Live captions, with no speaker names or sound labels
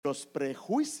Los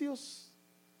prejuicios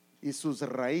y sus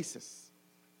raíces.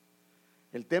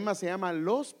 El tema se llama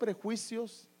los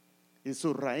prejuicios y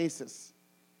sus raíces.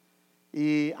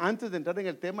 Y antes de entrar en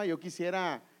el tema, yo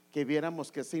quisiera que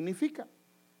viéramos qué significa,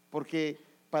 porque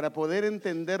para poder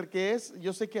entender qué es,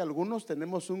 yo sé que algunos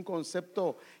tenemos un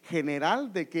concepto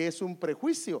general de qué es un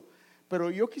prejuicio, pero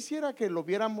yo quisiera que lo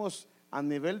viéramos a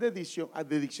nivel de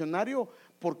diccionario,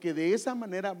 porque de esa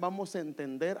manera vamos a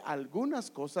entender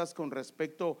algunas cosas con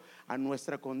respecto a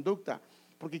nuestra conducta.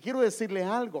 Porque quiero decirle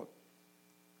algo,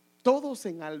 todos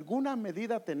en alguna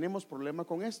medida tenemos problema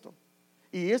con esto.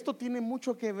 Y esto tiene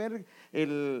mucho que ver,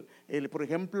 por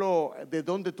ejemplo, de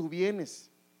dónde tú vienes,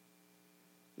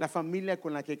 la familia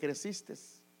con la que creciste,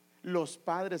 los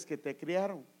padres que te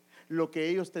criaron, lo que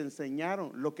ellos te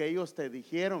enseñaron, lo que ellos te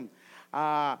dijeron,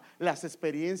 las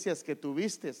experiencias que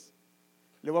tuviste.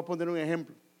 Le voy a poner un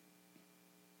ejemplo.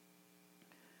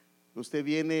 Usted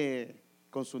viene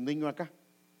con su niño acá,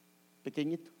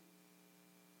 pequeñito,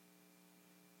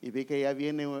 y ve que ya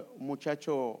viene un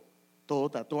muchacho todo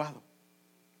tatuado,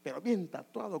 pero bien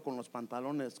tatuado, con los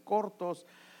pantalones cortos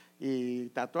y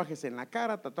tatuajes en la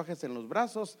cara, tatuajes en los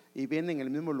brazos, y viene en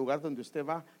el mismo lugar donde usted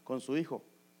va con su hijo.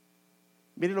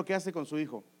 Mire lo que hace con su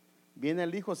hijo. Viene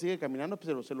el hijo, sigue caminando,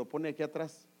 pero se lo pone aquí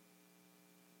atrás.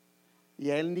 Y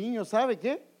a el niño, ¿sabe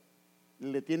qué?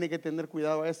 Le tiene que tener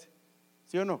cuidado a ese,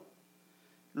 ¿sí o no?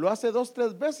 Lo hace 2,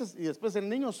 3 veces y después el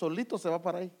niño solito se va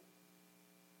para ahí.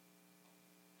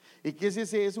 ¿Y qué si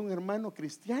ese es un hermano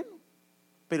cristiano?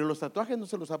 Pero los tatuajes no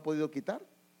se los ha podido quitar.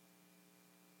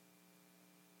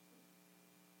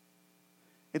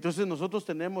 Entonces nosotros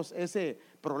tenemos ese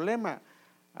problema.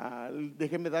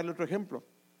 Déjenme darle otro ejemplo.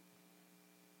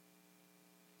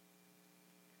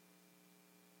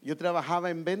 Yo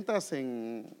trabajaba en ventas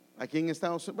aquí en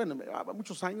Estados Unidos, bueno, llevaba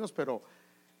muchos años, pero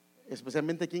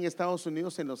especialmente aquí en Estados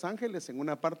Unidos, en Los Ángeles, en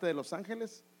una parte de Los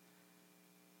Ángeles.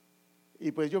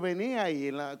 Y pues yo venía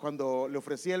y cuando le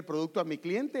ofrecía el producto a mi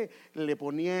cliente, le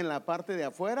ponía en la parte de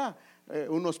afuera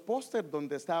unos pósters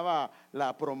donde estaba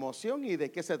la promoción y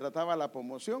de qué se trataba la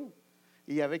promoción.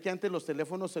 Y ya ve que antes los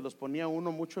teléfonos se los ponía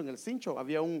uno mucho en el cincho,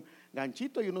 había un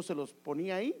ganchito y uno se los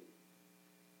ponía ahí.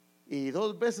 Y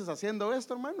 2 veces haciendo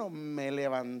esto, hermano, me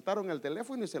levantaron el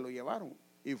teléfono y se lo llevaron.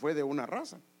 Y fue de una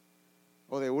raza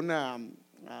o de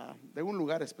un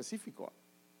lugar específico.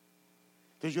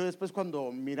 Entonces yo después,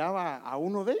 cuando miraba a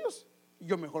uno de ellos,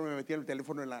 yo mejor me metía el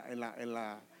teléfono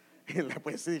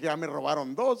pues sí, ya me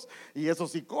robaron 2 y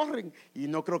esos sí corren y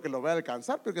no creo que lo voy a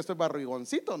alcanzar porque estoy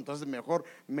barrigoncito, entonces mejor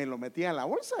me lo metía en la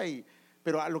bolsa.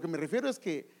 Pero a lo que me refiero es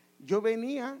que yo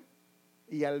venía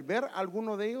y al ver a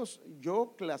alguno de ellos,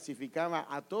 yo clasificaba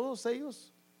a todos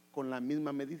ellos con la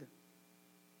misma medida.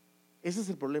 Ese es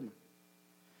el problema.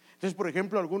 Entonces, por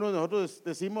ejemplo, algunos de nosotros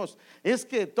decimos, es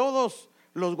que todos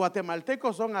los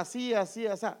guatemaltecos son así, así,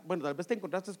 así. Bueno, tal vez te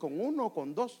encontraste con 1 o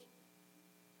con 2,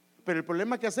 pero el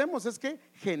problema que hacemos es que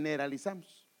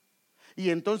generalizamos y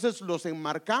entonces los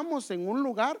enmarcamos en un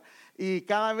lugar, y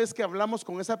cada vez que hablamos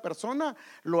con esa persona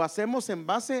lo hacemos en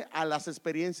base a las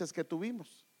experiencias que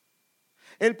tuvimos.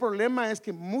 El problema es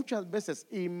que muchas veces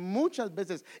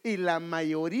y la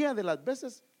mayoría de las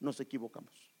veces nos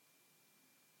equivocamos,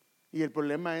 y el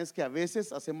problema es que a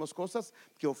veces hacemos cosas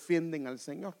que ofenden al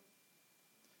Señor.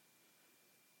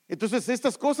 Entonces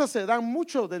estas cosas se dan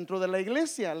mucho dentro de la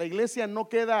iglesia. La iglesia no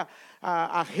queda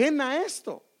ajena a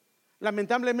esto.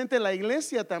 Lamentablemente la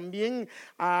iglesia también,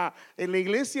 en la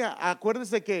iglesia,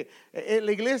 acuérdense que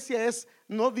la iglesia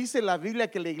no dice la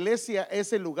Biblia que la iglesia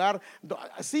es el lugar.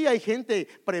 Sí hay gente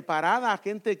preparada,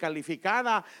 gente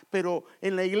calificada, pero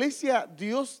en la iglesia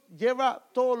Dios lleva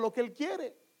todo lo que Él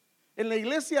quiere. En la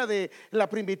iglesia de la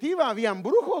primitiva habían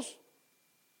brujos,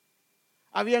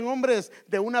 habían hombres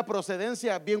de una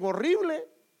procedencia bien horrible,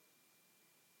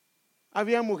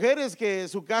 había mujeres que en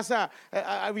su casa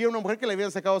había una mujer que le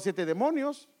habían sacado 7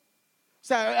 demonios. O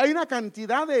sea, hay una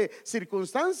cantidad de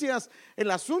circunstancias.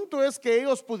 El asunto es que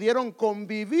ellos pudieron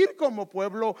convivir como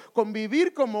pueblo,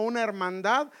 convivir como una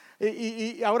hermandad,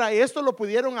 y ahora esto lo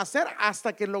pudieron hacer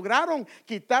hasta que lograron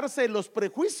quitarse los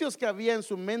prejuicios que había en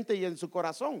su mente y en su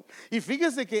corazón. Y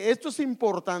fíjese que esto es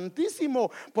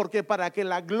importantísimo, porque para que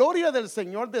la gloria del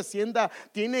Señor descienda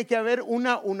tiene que haber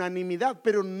una unanimidad,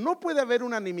 pero no puede haber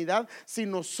unanimidad si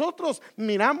nosotros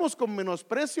miramos con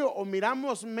menosprecio o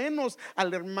miramos menos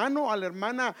al hermano, a la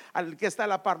hermana, al que está a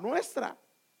la par nuestra.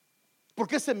 ¿Por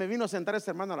qué se me vino a sentar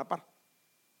ese hermano a la par?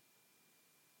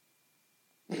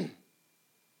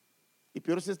 Y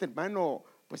peor si este hermano,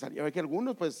 pues ya ve que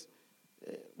algunos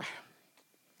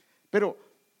pero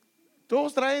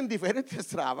todos traen diferentes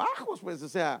trabajos, pues, o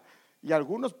sea, y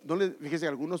algunos, fíjese,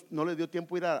 algunos no les dio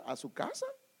tiempo ir a su casa,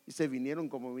 y se vinieron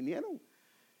como vinieron.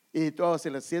 Y todo se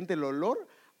les siente el olor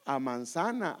a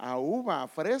manzana, a uva, a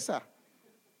fresa.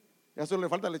 Ya solo le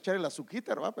falta echar el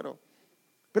azuquita, ¿verdad?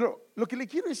 Pero lo que le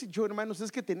quiero decir yo, hermanos,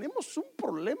 es que tenemos un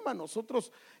problema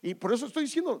nosotros, y por eso estoy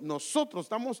diciendo nosotros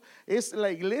estamos, es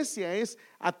la iglesia, es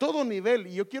a todo nivel,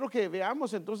 y yo quiero que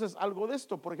veamos entonces algo de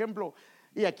esto. Por ejemplo,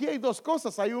 y aquí hay dos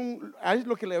cosas, hay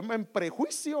lo que le llaman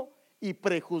prejuicio y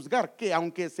prejuzgar, que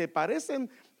aunque se parecen,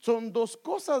 son dos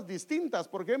cosas distintas.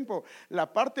 Por ejemplo,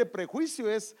 la parte de prejuicio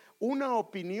es una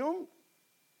opinión,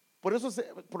 por eso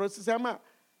se llama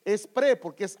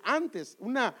porque es antes,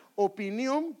 una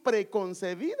opinión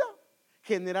preconcebida.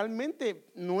 Generalmente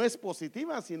no es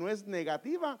positiva, sino es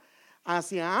negativa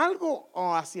hacia algo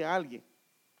o hacia alguien.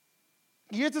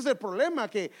 Y este es el problema,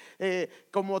 que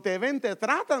como te ven, te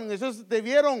tratan. Ellos te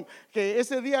vieron que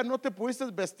ese día no te pudiste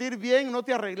vestir bien, no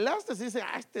te arreglaste, y dice,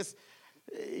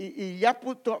 y ya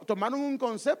tomaron un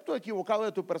concepto equivocado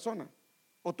de tu persona,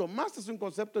 o tomaste un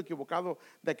concepto equivocado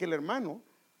de aquel hermano.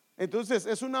 Entonces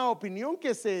es una opinión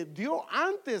que se dio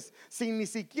antes, sin ni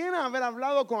siquiera haber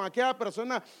hablado con aquella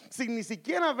persona, sin ni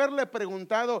siquiera haberle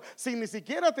preguntado, sin ni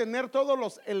siquiera tener todos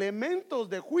los elementos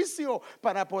de juicio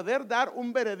para poder dar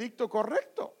un veredicto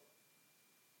correcto.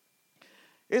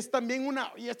 Es también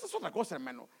y esta es otra cosa,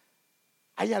 hermano.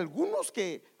 Hay algunos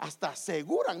que hasta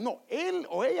aseguran, no, él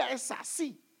o ella es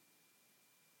así.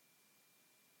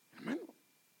 Hermano,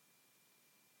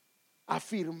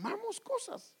 afirmamos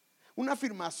cosas, una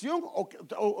afirmación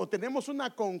o tenemos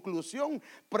una conclusión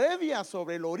previa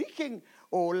sobre el origen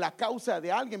o la causa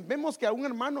de alguien. Vemos que a un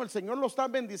hermano el Señor lo está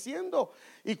bendiciendo,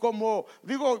 y como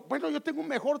digo, bueno, yo tengo un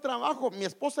mejor trabajo, mi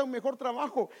esposa un mejor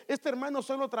trabajo, este hermano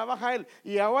solo trabaja él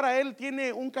y ahora él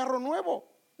tiene un carro nuevo,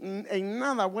 en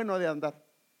nada bueno de andar,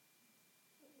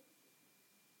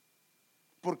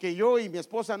 porque yo y mi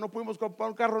esposa no pudimos comprar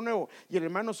un carro nuevo y el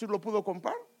hermano sí lo pudo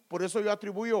comprar. Por eso yo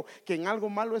atribuyo que en algo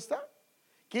malo está.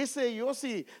 ¿Qué sé yo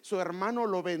si su hermano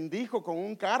lo bendijo con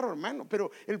un carro, hermano?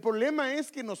 Pero el problema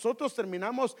es que nosotros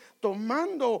terminamos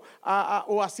tomando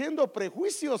o haciendo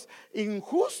prejuicios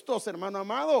injustos, hermano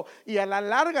amado, y a la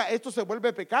larga esto se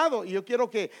vuelve pecado. Y yo quiero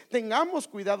que tengamos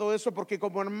cuidado de eso, porque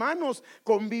como hermanos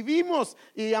convivimos,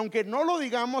 y aunque no lo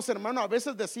digamos, hermano, a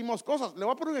veces decimos cosas. Le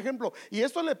voy a poner un ejemplo, y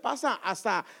esto le pasa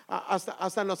hasta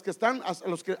los que están,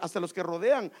 hasta los que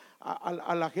rodean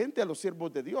a la gente, a los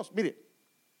siervos de Dios. Mire,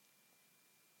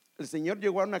 el Señor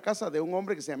llegó a una casa de un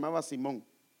hombre que se llamaba Simón.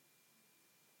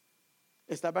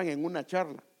 Estaban en una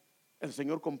charla, el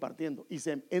Señor compartiendo, y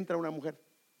se entra una mujer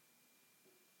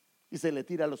y se le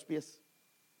tira a los pies.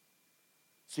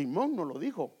 Simón no lo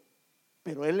dijo,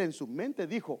 pero él en su mente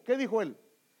dijo, ¿qué dijo él?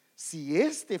 Si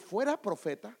este fuera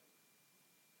profeta,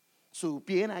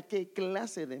 supiera qué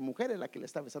clase de mujer es la que le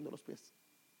está besando los pies.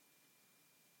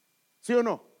 ¿Sí o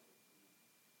no?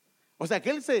 O sea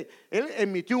que él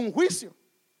emitió un juicio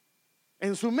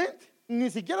en su mente,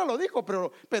 ni siquiera lo dijo,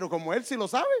 pero como él sí lo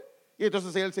sabe, y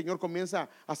entonces el Señor comienza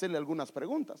a hacerle algunas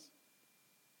preguntas.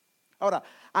 Ahora,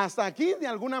 hasta aquí de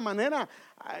alguna manera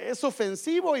es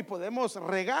ofensivo y podemos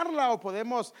regarla o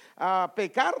podemos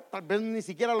pecar, tal vez ni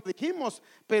siquiera lo dijimos,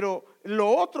 pero el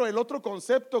otro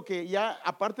concepto que ya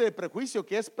aparte de prejuicio,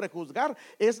 que es prejuzgar,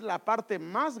 es la parte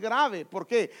más grave. ¿Por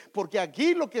qué? Porque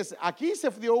aquí se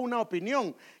dio una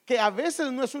opinión que a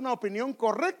veces no es una opinión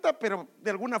correcta, pero de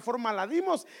alguna forma la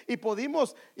dimos y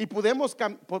podemos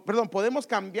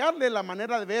cambiarle la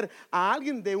manera de ver a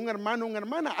alguien, de un hermano, una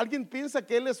hermana. Alguien piensa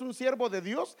que él es un siervo de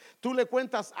Dios, tú le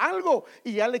cuentas algo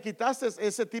y ya le quitaste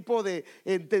ese tipo de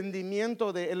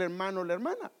entendimiento del hermano o la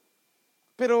hermana.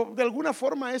 Pero de alguna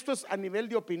forma esto es a nivel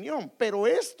de opinión. Pero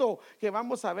esto que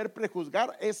vamos a ver,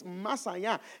 prejuzgar, es más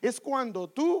allá. Es cuando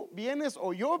tú vienes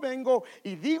o yo vengo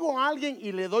y digo a alguien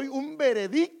y le doy un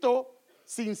veredicto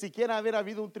sin siquiera haber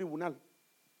habido un tribunal.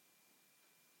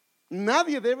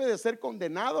 Nadie debe de ser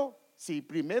condenado si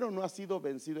primero no ha sido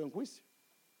vencido en juicio.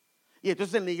 Y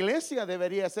entonces en la iglesia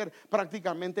debería ser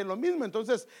prácticamente lo mismo.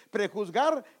 Entonces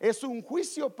prejuzgar es un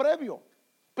juicio previo,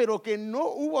 pero que no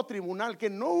hubo tribunal, que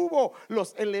no hubo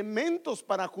los elementos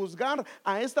para juzgar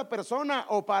a esta persona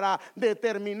o para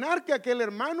determinar que aquel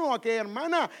hermano o aquella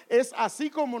hermana es así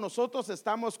como nosotros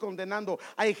estamos condenando.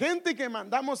 Hay gente que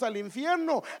mandamos al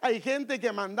infierno, hay gente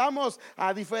que mandamos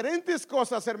a diferentes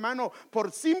cosas, hermano,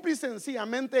 por simple y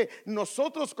sencillamente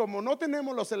nosotros, como no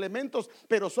tenemos los elementos,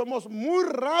 pero somos muy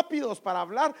rápidos para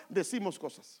hablar, decimos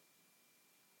cosas.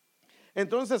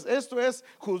 Entonces esto es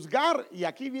juzgar, y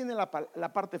aquí viene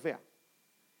la parte fea,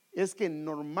 es que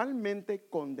normalmente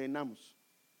condenamos.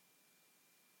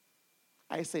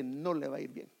 A ese no le va a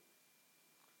ir bien,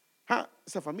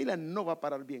 esa familia no va a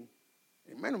parar bien.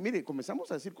 Hermano, mire,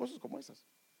 comenzamos a decir cosas como esas.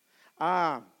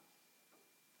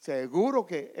 Seguro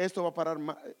que esto va a parar.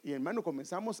 Y hermano,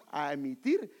 comenzamos a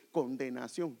emitir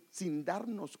condenación sin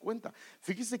darnos cuenta.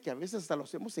 Fíjese que a veces hasta lo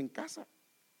hacemos en casa.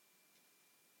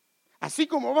 Así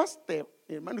como vas,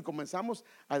 hermano, y comenzamos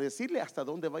a decirle hasta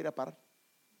dónde va a ir a parar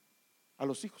a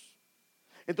los hijos.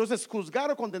 Entonces, juzgar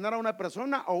o condenar a una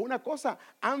persona o una cosa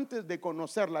antes de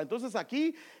conocerla. Entonces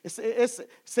aquí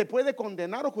se puede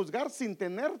condenar o juzgar sin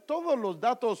tener todos los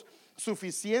datos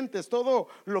suficientes, todo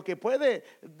lo que puede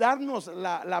darnos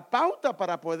la pauta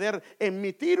para poder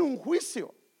emitir un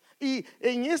juicio. Y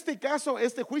en este caso,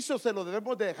 este juicio se lo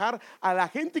debemos de dejar a la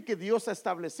gente que Dios ha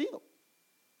establecido,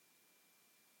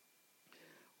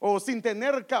 o sin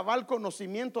tener cabal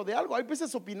conocimiento de algo. Hay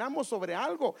veces opinamos sobre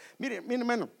algo. Mire,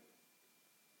 hermano,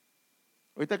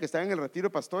 ahorita que está en el retiro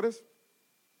de pastores,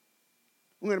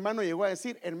 un hermano llegó a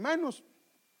decir: hermanos,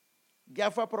 ya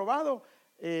fue aprobado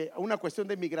una cuestión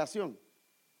de migración.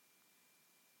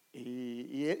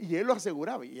 Y él lo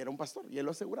aseguraba, y era un pastor, y él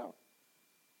lo aseguraba.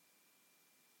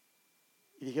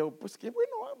 Y dije: pues qué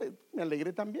bueno, me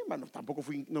alegré también. Bueno, tampoco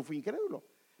no fui incrédulo,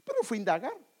 pero fui a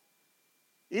indagar.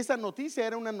 Esa noticia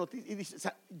era una noticia, y dice, o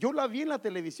sea, yo la vi en la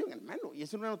televisión, hermano, y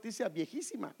es una noticia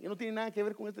viejísima, y no tiene nada que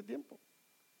ver con este tiempo.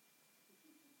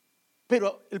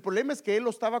 Pero el problema es que él lo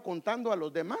estaba contando a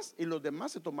los demás, y los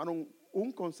demás se tomaron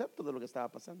un concepto de lo que estaba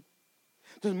pasando.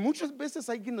 Entonces muchas veces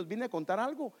alguien nos viene a contar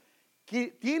algo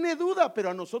que tiene duda, pero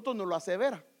a nosotros nos lo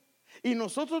asevera, y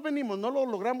nosotros venimos, no lo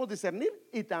logramos discernir,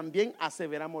 y también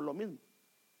aseveramos lo mismo.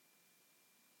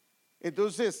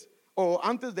 Entonces, o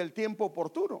antes del tiempo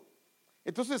oportuno.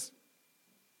 Entonces,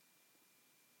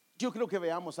 yo creo que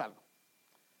veamos algo.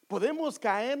 Podemos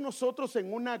caer nosotros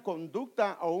en una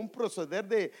conducta o un proceder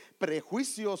de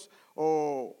prejuicios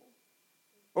o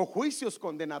juicios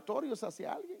condenatorios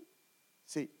hacia alguien.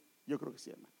 Sí, yo creo que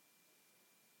sí, hermano.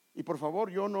 Y por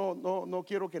favor, yo no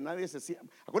quiero que nadie se sienta.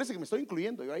 Acuérdese que me estoy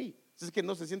incluyendo yo ahí. Es que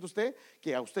no se siente usted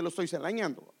que a usted lo estoy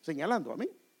señalando a mí.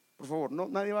 Por favor, no,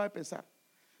 nadie va a pensar.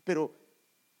 Pero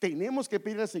tenemos que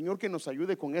pedir al Señor que nos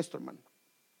ayude con esto, hermano.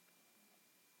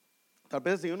 Tal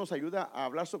vez el Señor nos ayuda a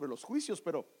hablar sobre los juicios,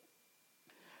 pero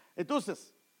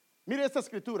entonces, mire esta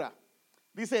escritura.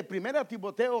 Dice 1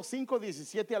 Timoteo 5,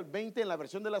 17 al 20 en la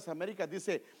versión de las Américas.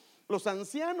 Dice: los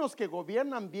ancianos que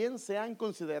gobiernan bien sean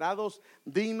considerados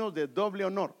dignos de doble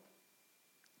honor,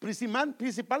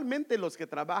 principalmente los que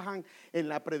trabajan en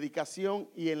la predicación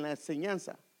y en la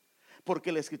enseñanza.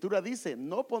 Porque la escritura dice: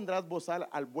 no pondrás bozal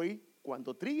al buey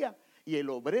cuando trilla, y el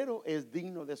obrero es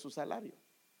digno de su salario.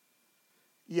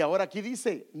 Y ahora aquí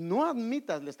dice: no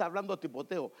admitas, le está hablando a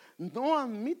Timoteo, no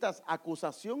admitas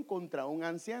acusación contra un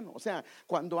anciano. O sea,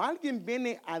 cuando alguien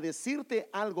viene a decirte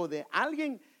algo de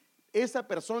alguien, esa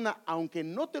persona, aunque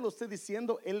no te lo esté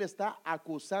diciendo, él está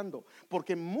acusando,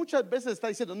 porque muchas veces está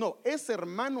diciendo: no, ese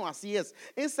hermano así es,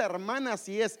 esa hermana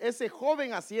así es, ese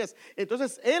joven así es.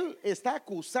 Entonces él está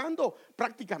acusando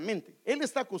prácticamente, él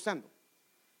está acusando.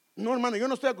 No, hermano, yo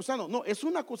no estoy acusando, no, es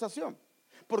una acusación.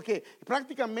 Porque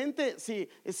prácticamente si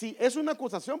es una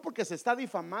acusación, porque se está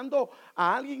difamando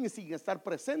a alguien sin estar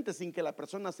presente, sin que la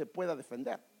persona se pueda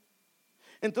defender.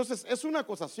 Entonces es una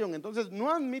acusación. Entonces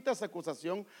no admitas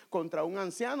acusación contra un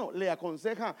anciano, le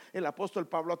aconseja el apóstol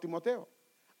Pablo a Timoteo,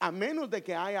 a menos de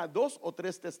que haya 2 o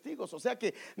 3 testigos. O sea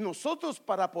que nosotros,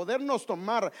 para podernos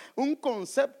tomar un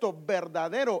concepto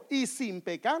verdadero y sin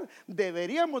pecar,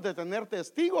 deberíamos de tener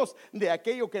testigos de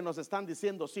aquello que nos están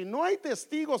diciendo. Si no hay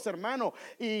testigos, hermano,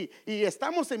 y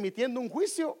estamos emitiendo un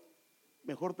juicio,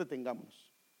 mejor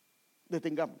detengámonos.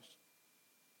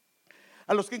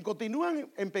 A los que continúan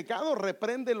en pecado,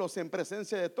 repréndelos en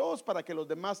presencia de todos, para que los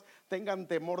demás tengan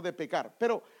temor de pecar.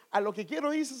 Pero a lo que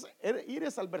quiero ir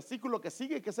es al versículo que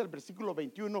sigue, que es el versículo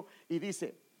 21, y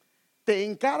dice: te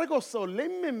encargo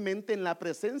solemnemente en la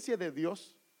presencia de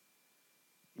Dios.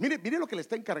 Mire lo que le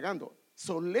está encargando.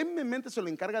 Solemnemente se lo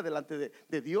encarga delante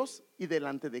de Dios y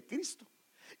delante de Cristo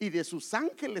y de sus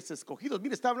ángeles escogidos.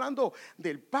 Mire, está hablando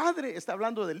del Padre, está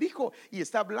hablando del Hijo, y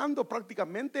está hablando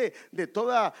prácticamente de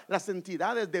todas las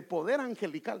entidades de poder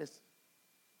angelicales.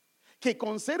 Que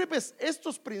conserves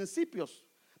estos principios.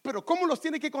 Pero ¿cómo los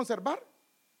tiene que conservar?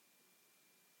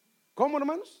 ¿Cómo,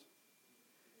 hermanos?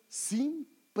 Sin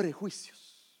prejuicios.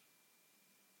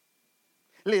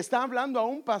 Le está hablando a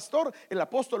un pastor, el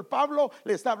apóstol Pablo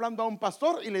le está hablando a un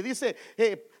pastor y le dice: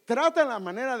 trata la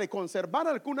manera de conservar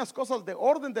algunas cosas de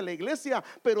orden de la iglesia,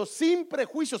 pero sin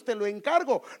prejuicios. Te lo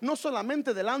encargo, no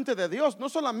solamente delante de Dios, no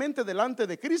solamente delante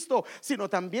de Cristo, sino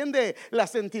también de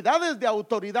las entidades de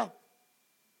autoridad.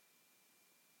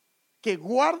 Que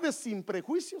guardes sin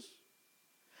prejuicios,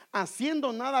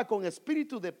 haciendo nada con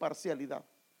espíritu de parcialidad.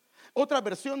 Otra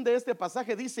versión de este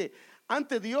pasaje dice: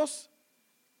 ante Dios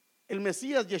el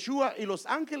Mesías Yeshua y los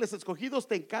ángeles escogidos,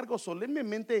 te encargo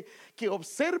solemnemente que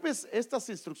observes estas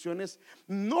instrucciones,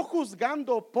 no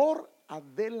juzgando por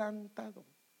adelantado,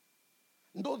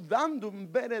 no dando un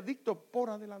veredicto por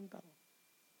adelantado.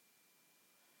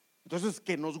 Entonces,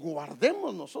 que nos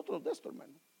guardemos nosotros de esto,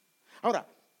 hermano. Ahora,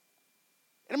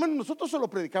 hermano, nosotros solo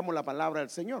predicamos la palabra del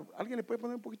Señor. ¿Alguien le puede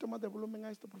poner un poquito más de volumen a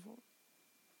esto, por favor?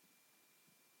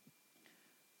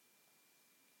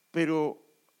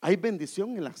 Pero hay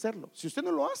bendición en hacerlo. Si usted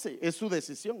no lo hace, es su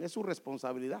decisión, es su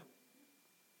responsabilidad.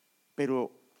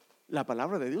 Pero la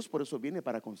palabra de Dios por eso viene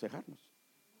para aconsejarnos.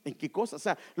 ¿En qué cosas? O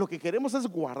sea, lo que queremos es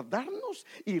guardarnos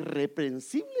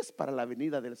irreprensibles para la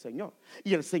venida del Señor.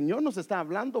 Y el Señor nos está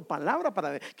hablando palabra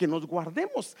para que nos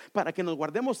guardemos, para que nos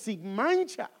guardemos sin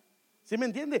mancha. ¿Sí me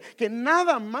entiende? Que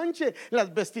nada manche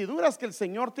las vestiduras que el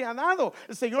Señor te ha dado.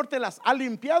 El Señor te las ha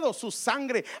limpiado, su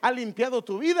sangre ha limpiado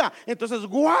tu vida. Entonces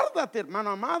guárdate, hermano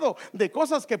amado, de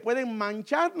cosas que pueden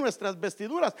manchar nuestras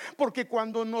vestiduras. Porque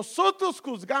cuando nosotros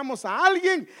juzgamos a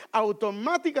alguien,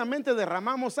 automáticamente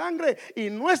derramamos sangre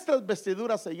y nuestras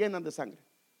vestiduras se llenan de sangre.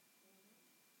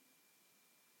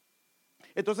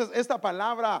 Entonces esta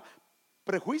palabra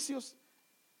prejuicios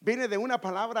viene de una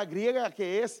palabra griega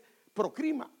que es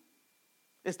procrima.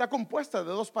 Está compuesta de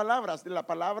dos palabras, de la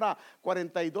palabra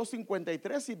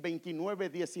 42:53 y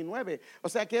 29:19. O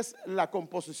sea que es la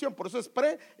composición. Por eso es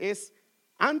pre, es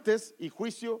antes, y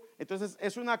juicio. Entonces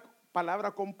es una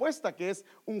palabra compuesta que es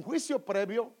un juicio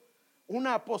previo,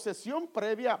 una posesión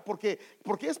previa. Porque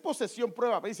es posesión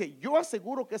prueba. Dice, yo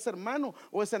aseguro que ese hermano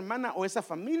o esa hermana o esa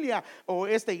familia o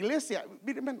esta iglesia,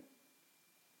 miren, hermano,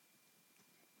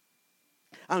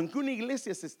 aunque una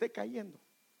iglesia se esté cayendo,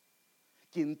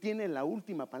 quien tiene la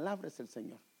última palabra es el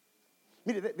Señor.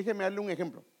 Mire, déjeme darle un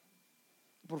ejemplo,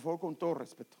 por favor, con todo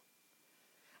respeto.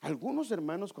 Algunos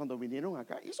hermanos cuando vinieron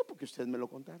acá, y eso porque ustedes me lo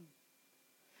contaron,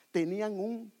 tenían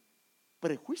un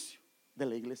prejuicio de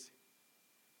la iglesia,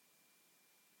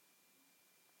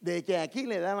 de que aquí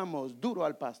le dábamos duro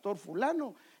al pastor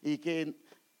fulano, y que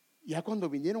ya cuando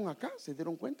vinieron acá se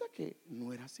dieron cuenta que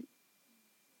no era así.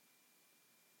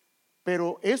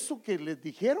 Pero eso que les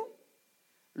dijeron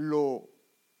lo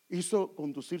hizo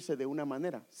conducirse de una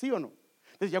manera, ¿sí o no?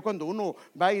 Entonces ya cuando uno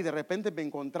va y de repente me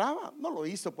encontraba, no lo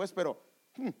hizo pues, pero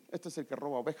este es el que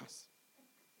roba ovejas.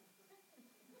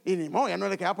 Y ni modo, ya no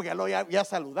le quedaba porque ya lo había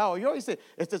saludado yo. Dice,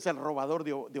 este es el robador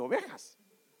de ovejas.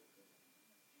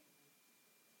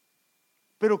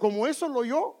 Pero como eso lo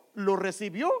oyó, lo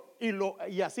recibió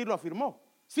y así lo afirmó,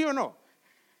 ¿sí o no?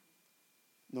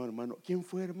 No, hermano, ¿quién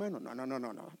fue, hermano?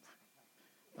 No.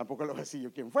 Tampoco lo voy a decir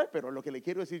yo quién fue, pero lo que le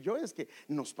quiero decir yo es que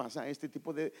nos pasa este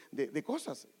tipo de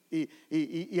cosas.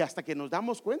 Y hasta que nos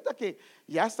damos cuenta que,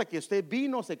 y hasta que usted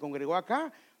vino, se congregó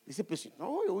acá, dice, pues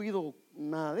no he oído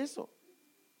nada de eso.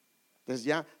 Entonces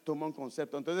ya toma un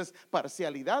concepto. Entonces,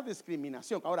 parcialidad,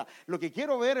 discriminación. Ahora, lo que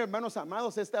quiero ver, hermanos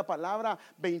amados, esta palabra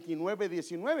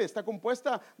 29:19 está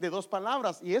compuesta de dos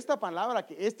palabras. Y esta palabra,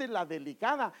 que esta es la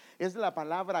delicada, es la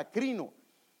palabra crino.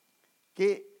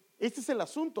 Que este es el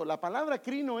asunto. La palabra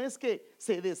crino es que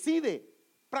se decide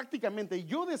prácticamente,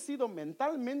 yo decido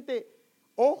mentalmente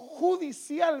o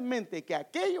judicialmente que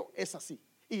aquello es así,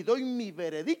 y doy mi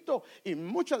veredicto, y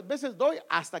muchas veces doy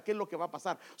hasta qué es lo que va a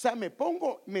pasar. O sea,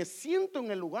 me siento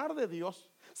en el lugar de Dios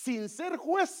sin ser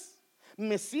juez,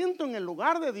 me siento en el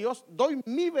lugar de Dios, doy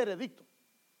mi veredicto.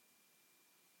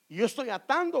 Y yo estoy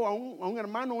atando a un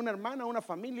hermano, una hermana, a una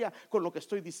familia con lo que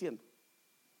estoy diciendo.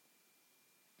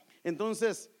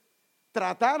 Entonces,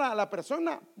 tratar a la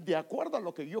persona de acuerdo a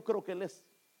lo que yo creo que él es.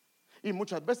 Y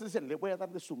muchas veces dicen, le voy a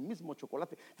dar de su mismo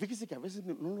chocolate. Fíjese que a veces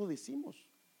no lo decimos,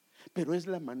 pero es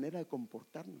la manera de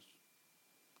comportarnos.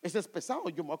 Ese es pesado,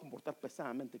 yo me voy a comportar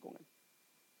pesadamente con él.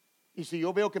 Y si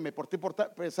yo veo que me porté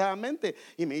pesadamente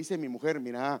y me dice mi mujer,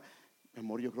 mira, mi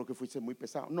amor, yo creo que fuiste muy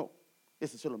pesado. No,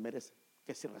 ese se lo merece,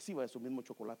 que se reciba de su mismo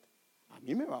chocolate. A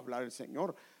mí me va a hablar el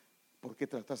Señor, ¿por qué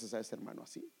trataste a ese hermano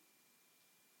así?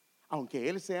 Aunque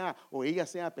él sea o ella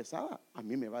sea pesada, a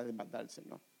mí me va a demandar el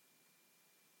Señor.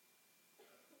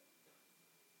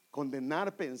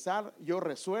 Condenar, pensar, yo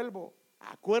resuelvo,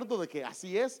 acuerdo de que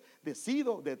así es,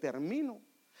 decido, determino,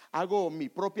 hago mi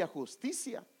propia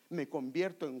justicia, me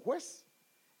convierto en juez.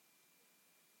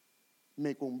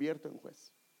 Me convierto en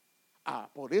juez.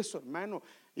 Por eso, hermano,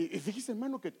 y fíjese,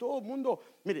 hermano, que todo el mundo,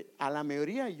 mire, a la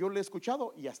mayoría yo le he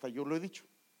escuchado y hasta yo lo he dicho.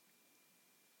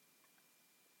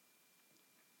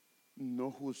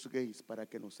 No juzguéis para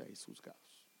que no seáis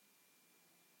juzgados.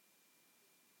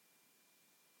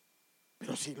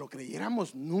 Pero si lo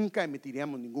creyéramos, nunca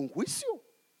emitiríamos ningún juicio.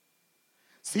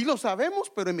 Sí lo sabemos,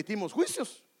 pero emitimos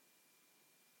juicios.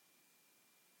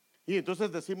 Y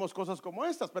entonces decimos cosas como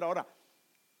estas. Pero ahora,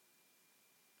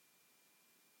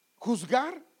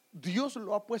 juzgar, Dios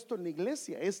lo ha puesto en la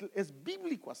iglesia, es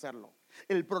bíblico hacerlo.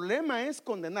 El problema es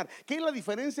condenar. ¿Qué es la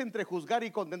diferencia entre juzgar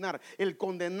y condenar? El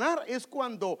condenar es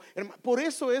cuando, por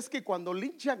eso es que cuando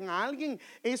linchan a alguien,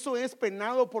 eso es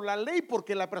penado por la ley,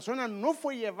 porque la persona no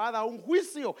fue llevada a un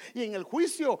juicio, y en el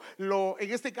juicio,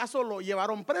 en este caso lo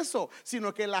llevaron preso,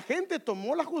 sino que la gente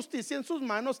tomó la justicia en sus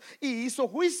manos y hizo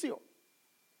juicio.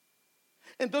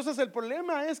 Entonces el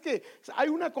problema es que hay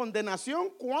una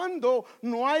condenación cuando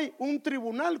no hay un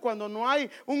tribunal, cuando no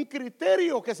hay un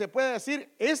criterio que se pueda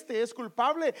decir este es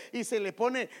culpable y se le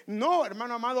pone, no,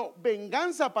 hermano amado,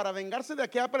 venganza para vengarse de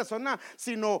aquella persona,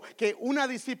 sino que una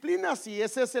disciplina si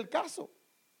ese es el caso.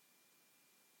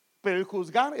 Pero el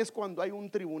juzgar es cuando hay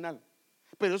un tribunal.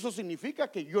 Pero eso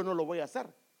significa que yo no lo voy a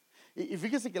hacer. Y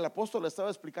fíjese que el apóstol estaba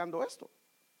explicando esto,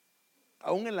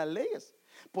 aún en las leyes.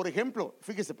 Por ejemplo,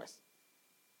 fíjese pues,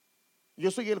 yo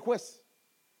soy el juez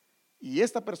y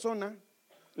esta persona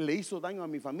le hizo daño a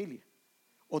mi familia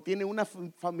o tiene una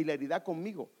familiaridad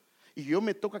conmigo y yo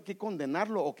me toca que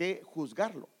condenarlo o que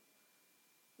juzgarlo.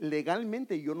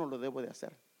 Legalmente yo no lo debo de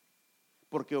hacer,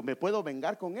 porque o me puedo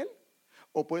vengar con él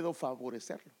o puedo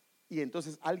favorecerlo, y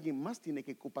entonces alguien más tiene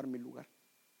que ocupar mi lugar.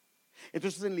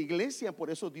 Entonces en la iglesia, por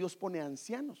eso Dios pone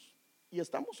ancianos, y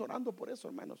estamos orando por eso,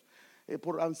 hermanos,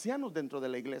 por ancianos dentro de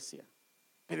la iglesia.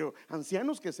 Pero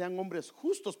ancianos que sean hombres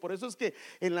justos. Por eso es que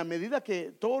en la medida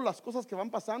que todas las cosas que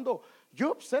van pasando, yo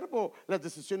observo las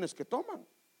decisiones que toman.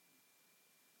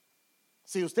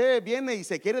 Si usted viene y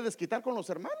se quiere desquitar con los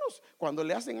hermanos cuando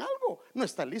le hacen algo, no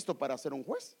está listo para ser un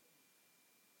juez.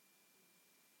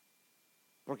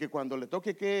 Porque cuando le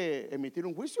toque que emitir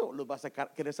un juicio, los va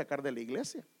a querer sacar de la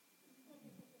iglesia.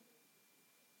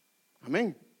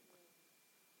 Amén.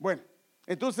 Bueno,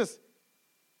 entonces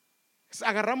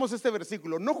agarramos este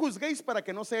versículo: no juzguéis para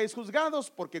que no seáis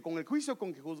juzgados, porque con el juicio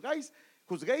con que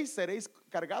juzguéis seréis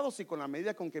cargados, y con la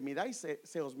medida con que midáis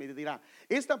se os medirá.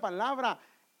 Esta palabra,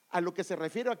 a lo que se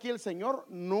refiere aquí el Señor,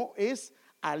 no es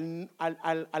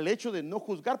al hecho de no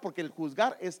juzgar, porque el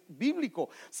juzgar es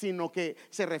bíblico, sino que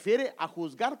se refiere a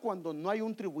juzgar cuando no hay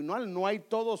un tribunal, no hay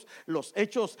todos los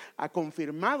hechos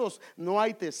confirmados, no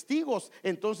hay testigos.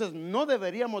 Entonces no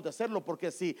deberíamos de hacerlo,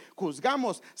 porque si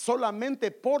juzgamos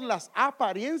solamente por las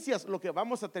apariencias, lo que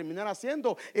vamos a terminar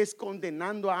haciendo es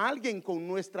condenando a alguien con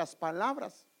nuestras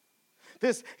palabras.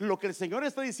 Entonces, lo que el Señor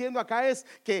está diciendo acá es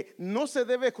que no se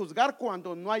debe juzgar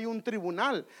cuando no hay un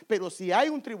tribunal, pero si hay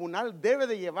un tribunal debe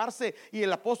de llevarse. Y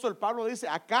el apóstol Pablo dice: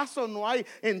 ¿acaso no hay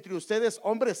entre ustedes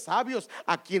hombres sabios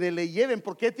a quienes le lleven?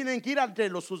 ¿Por qué tienen que ir ante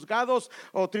los juzgados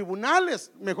o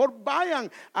tribunales? Mejor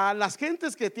vayan a las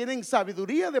gentes que tienen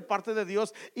sabiduría de parte de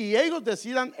Dios, y ellos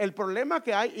decidan el problema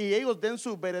que hay y ellos den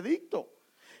su veredicto.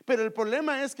 Pero el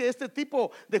problema es que este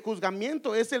tipo de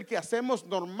juzgamiento es el que hacemos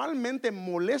normalmente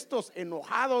molestos,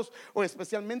 enojados, o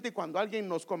especialmente cuando alguien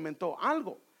nos comentó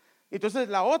algo. Entonces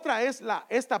la otra es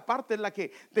esta parte es la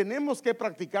que tenemos que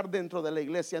practicar dentro de la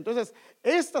iglesia. Entonces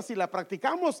esta, si la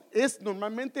practicamos, es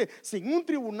normalmente sin un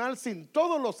tribunal, sin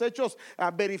todos los hechos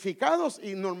verificados,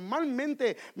 y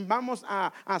normalmente vamos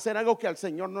a hacer algo que al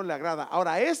Señor no le agrada.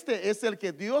 Ahora, este es el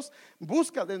que Dios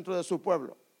busca dentro de su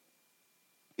pueblo.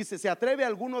 Y si se atreve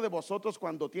alguno de vosotros,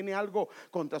 cuando tiene algo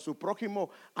contra su prójimo,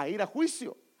 a ir a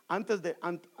juicio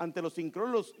ante los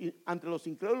incrédulos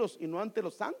y no ante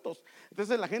los santos.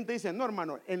 Entonces la gente dice: no,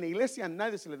 hermano, en la iglesia a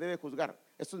nadie se le debe juzgar.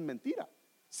 Eso es mentira.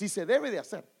 Sí se debe de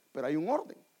hacer, pero hay un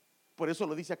orden. Por eso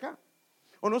lo dice acá.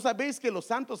 ¿O no sabéis que los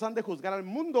santos han de juzgar al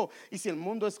mundo? Y si el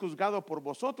mundo es juzgado por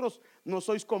vosotros, ¿no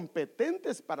sois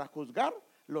competentes para juzgar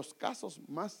los casos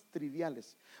más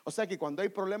triviales? O sea que cuando hay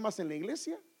problemas en la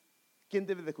iglesia, ¿quién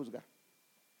debe de juzgar?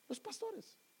 Los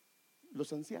pastores,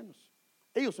 los ancianos.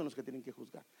 Ellos son los que tienen que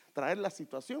juzgar, traer la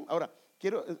situación. Ahora,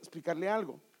 quiero explicarle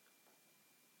algo.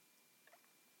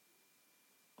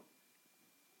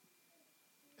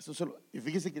 Y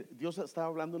fíjese que Dios estaba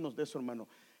hablándonos de eso, hermano.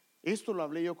 Esto lo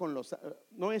hablé yo con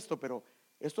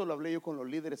esto lo hablé yo con los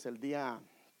líderes el día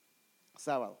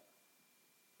sábado,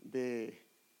 de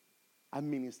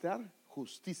administrar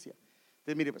justicia.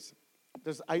 Entonces, mire, pues,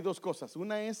 entonces hay dos cosas.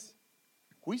 Una es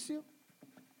juicio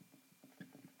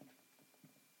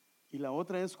y la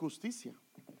otra es justicia.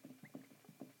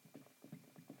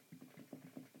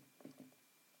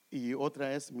 Y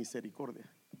otra es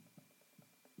misericordia.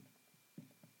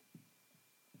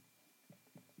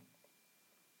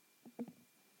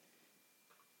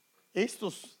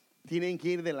 Estos tienen que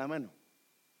ir de la mano,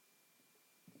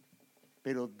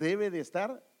 pero debe de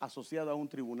estar asociado a un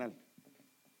tribunal.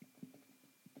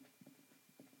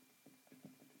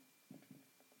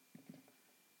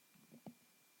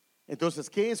 Entonces,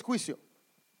 ¿qué es juicio?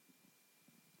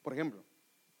 Por ejemplo,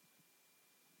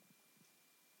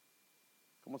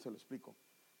 ¿cómo se lo explico?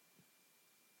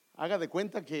 Haga de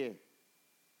cuenta que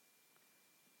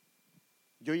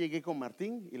yo llegué con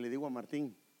Martín y le digo a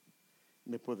Martín: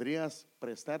 ¿me podrías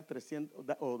prestar 300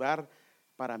 o dar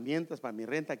para mientras, para mi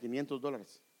renta,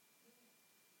 $500?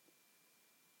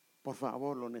 Por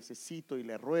favor, lo necesito y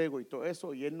le ruego y todo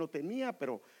eso. Y él no tenía,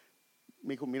 pero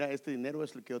me dijo: mira, este dinero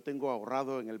es el que yo tengo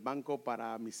ahorrado en el banco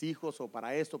para mis hijos o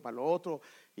para esto, para lo otro.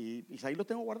 Y ahí lo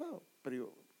tengo guardado.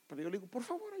 Pero yo le digo: por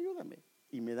favor, ayúdame.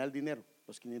 Y me da el dinero,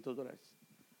 los $500.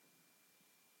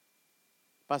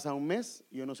 Pasa un mes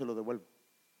y yo no se lo devuelvo.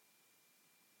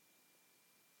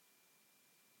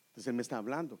 Entonces él me está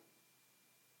hablando.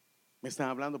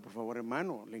 Por favor,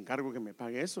 hermano, le encargo que me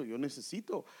pague eso. Yo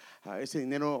necesito ese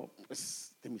dinero,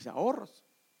 pues, de mis ahorros.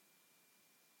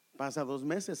 Pasa 2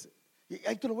 meses y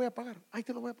ahí te lo voy a pagar, ahí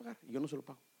te lo voy a pagar. Y yo no se lo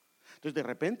pago. Entonces de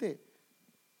repente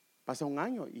pasa un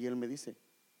año y él me dice: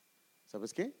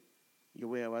 ¿sabes qué? Yo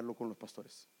voy a llevarlo con los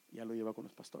pastores. Ya lo lleva con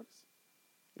los pastores.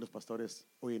 Y los pastores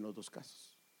oyen los 2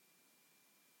 casos.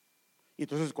 Y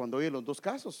entonces cuando oyen los 2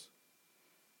 casos,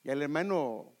 ya el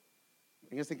hermano,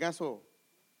 en este caso,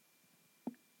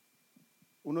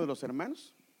 uno de los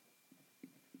hermanos,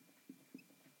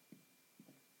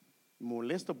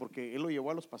 molesto porque él lo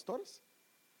llevó a los pastores.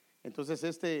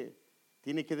 Entonces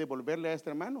tiene que devolverle a este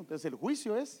hermano. Entonces el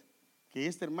juicio es que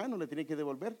este hermano le tiene que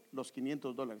devolver los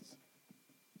 $500.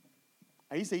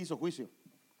 Ahí se hizo juicio.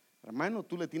 Hermano,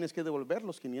 tú le tienes que devolver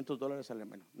los $500 al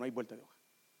hermano. No hay vuelta de hoja.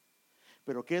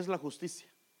 Pero ¿qué es la justicia?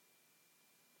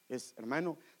 Es,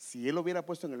 hermano, si él lo hubiera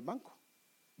puesto en el banco,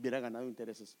 hubiera ganado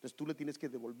intereses. Entonces tú le tienes que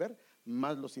devolver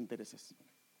más los intereses.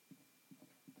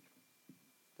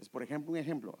 Entonces, por ejemplo, un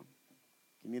ejemplo: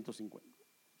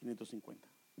 550.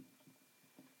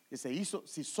 Y se hizo,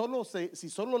 si solo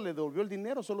le devolvió el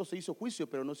dinero, solo se hizo juicio,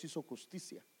 pero no se hizo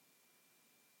justicia.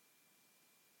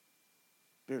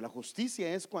 Pero la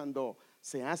justicia es cuando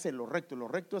se hace lo recto. Lo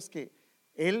recto es que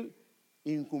él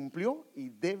incumplió y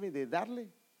debe de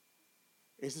darle.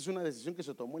 Esa es una decisión que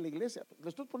se tomó en la iglesia. Le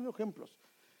estoy poniendo ejemplos.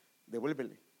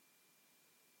 Devuélvele.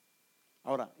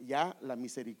 Ahora, ya la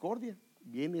misericordia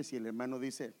viene si el hermano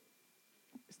dice: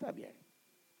 está bien,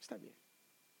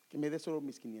 que me dé solo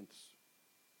mis 500.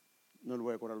 No le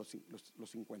voy a cobrar los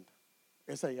 50.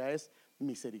 Esa ya es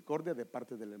misericordia de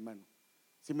parte del hermano.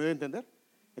 ¿Sí me doy a entender?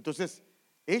 Entonces,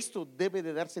 esto debe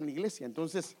de darse en la iglesia.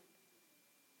 Entonces,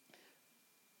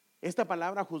 esta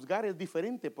palabra juzgar es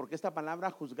diferente, porque esta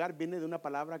palabra juzgar viene de una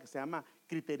palabra que se llama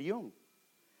criterión,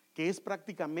 que es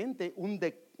prácticamente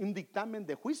un dictamen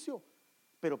de juicio,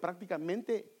 pero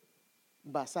prácticamente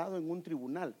basado en un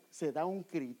tribunal. Se da un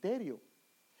criterio.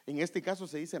 En este caso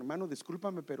se dice: hermano,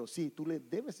 discúlpame, pero sí, tú le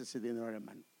debes ese dinero al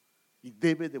hermano y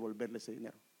debes devolverle ese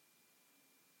dinero.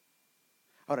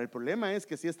 Ahora, el problema es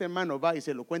que si este hermano va y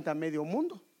se lo cuenta a medio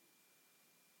mundo,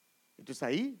 entonces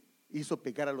ahí hizo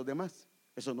pecar a los demás.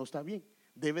 Eso no está bien.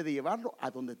 Debe de llevarlo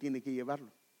a donde tiene que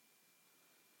llevarlo.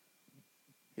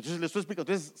 Entonces le estoy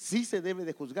explicando. Entonces sí se debe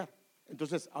de juzgar.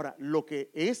 Entonces, ahora, lo que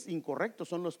es incorrecto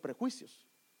son los prejuicios.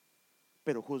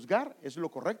 Pero juzgar es lo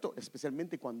correcto,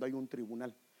 especialmente cuando hay un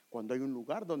tribunal, cuando hay un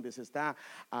lugar donde se está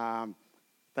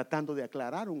tratando de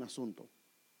aclarar un asunto.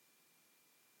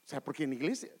 O sea, porque en la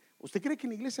iglesia, ¿usted cree que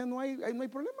en la iglesia no hay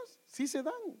problemas? Sí se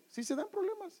dan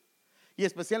problemas. Y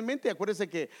especialmente, acuérdese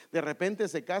que de repente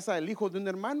se casa el hijo de un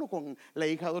hermano con la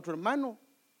hija de otro hermano.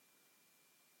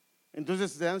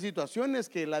 Entonces se dan situaciones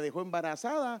que la dejó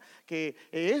embarazada, que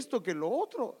esto, que lo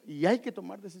otro, y hay que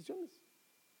tomar decisiones.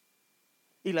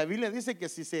 Y la Biblia dice que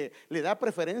si se le da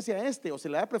preferencia a este o se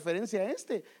le da preferencia a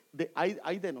este,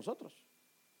 hay de nosotros.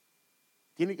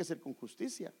 Tiene que ser con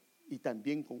justicia y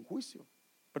también con juicio.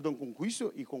 Perdón, con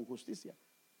juicio y con justicia.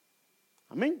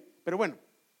 Amén. Pero bueno,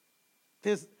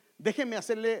 entonces déjeme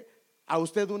hacerle a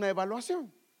usted una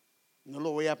evaluación. No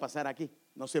lo voy a pasar aquí,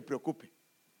 no se preocupe.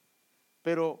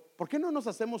 Pero ¿por qué no nos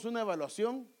hacemos una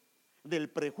evaluación del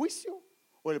prejuicio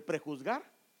o el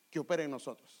prejuzgar que opera en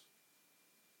nosotros?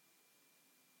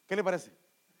 ¿Qué le parece?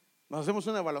 Nos hacemos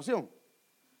una evaluación.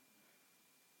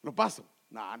 ¿Lo paso?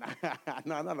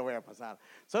 No lo voy a pasar.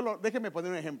 Solo déjeme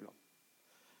poner un ejemplo.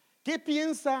 ¿Qué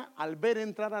piensa al ver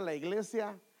entrar a la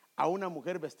iglesia a una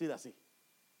mujer vestida así?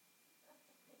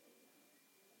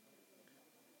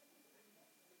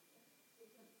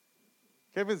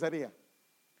 ¿Qué pensaría?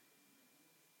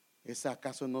 ¿Esa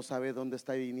acaso no sabe dónde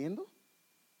está viniendo?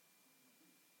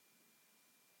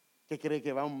 ¿Qué cree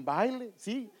que va a un baile?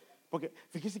 Sí, porque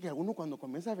fíjese que uno cuando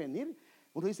comienza a venir,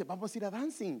 uno dice: vamos a ir a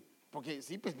dancing. Porque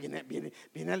sí, pues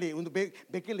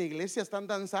ve que la iglesia están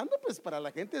danzando, pues para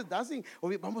la gente es dancing.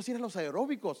 Vamos a ir a los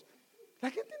aeróbicos. La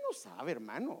gente no sabe,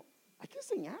 hermano. Hay que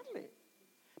enseñarle.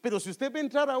 Pero si usted ve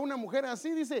entrar a una mujer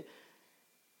así, dice,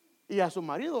 y a su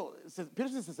marido, pero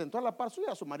si se sentó a la par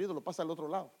suya, a su marido lo pasa al otro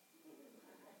lado.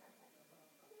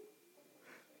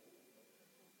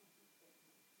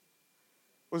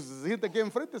 Pues si se siente aquí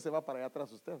enfrente, se va para allá atrás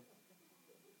usted.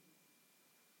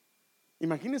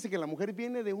 Imagínese que la mujer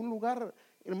viene de un lugar,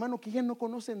 hermano, que ella no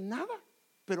conoce nada,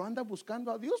 pero anda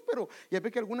buscando a Dios. Pero ya ve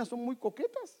que algunas son muy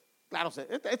coquetas. Claro,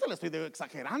 esto le estoy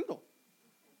exagerando.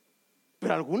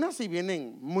 Pero algunas sí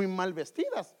vienen muy mal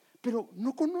vestidas, pero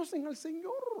no conocen al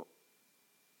Señor.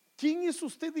 ¿Quién es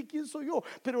usted y quién soy yo?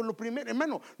 Pero lo primero,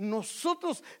 hermano,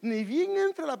 nosotros, ni bien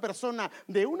entra la persona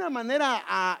de una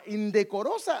manera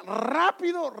indecorosa,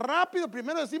 rápido,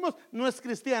 primero decimos, no es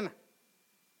cristiana.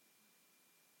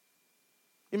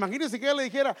 Imagínense que ella le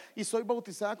dijera, y soy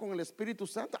bautizada con el Espíritu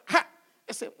Santo. ¡Ja!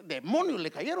 Ese demonio le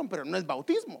cayeron, pero no es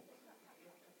bautismo.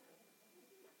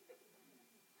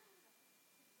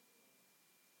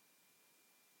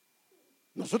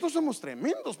 Nosotros somos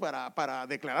tremendos para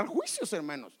declarar juicios,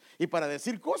 hermanos, y para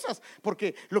decir cosas,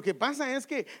 porque lo que pasa es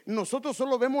que nosotros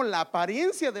solo vemos la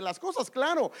apariencia de las cosas.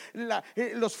 Claro,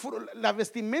 la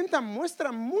vestimenta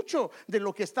muestra mucho de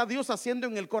lo que está Dios haciendo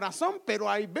en el corazón, pero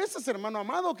hay veces, hermano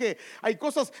amado, que hay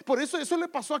cosas. Por eso le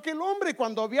pasó a aquel hombre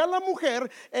cuando vio a la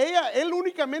mujer. Él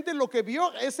únicamente lo que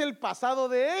vio es el pasado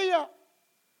de ella,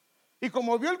 y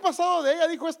como vio el pasado de ella,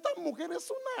 dijo: esta mujer es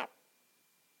una...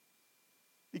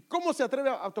 ¿Y cómo se atreve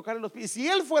a tocarle los pies? Y si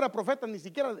él fuera profeta, ni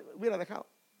siquiera hubiera dejado.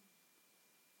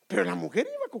 Pero la mujer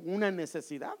iba con una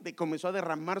necesidad, comenzó a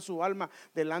derramar su alma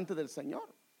delante del Señor.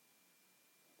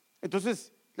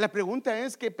 Entonces la pregunta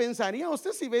es: ¿qué pensaría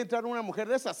usted si ve entrar una mujer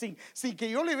de esa? Sin que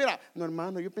yo le viera. No,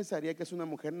 hermano, yo pensaría que es una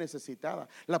mujer necesitada.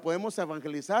 La podemos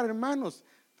evangelizar, hermanos.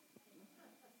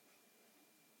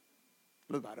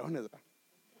 Los varones, ¿verdad?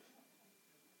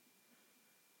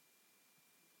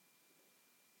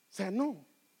 O sea, no.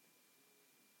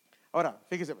 Ahora,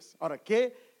 fíjese pues,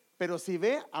 pero si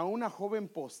ve a una joven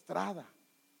postrada,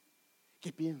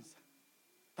 ¿qué piensa?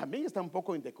 También está un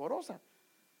poco indecorosa,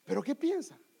 pero ¿qué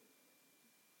piensa?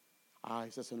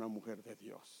 Esa es una mujer de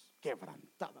Dios,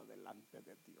 quebrantada delante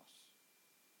de Dios.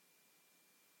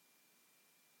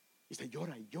 Y se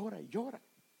llora y llora y llora.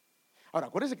 Ahora,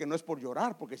 acuérdense que no es por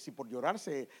llorar, porque si por llorar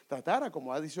se tratara,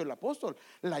 como ha dicho el apóstol,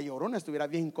 la llorona estuviera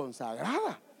bien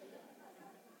consagrada.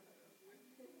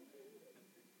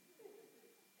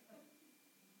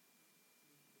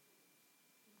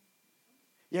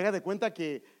 Y haga de cuenta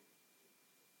que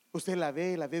usted la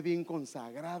ve bien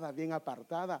consagrada, bien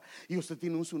apartada, y usted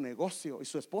tiene su negocio, y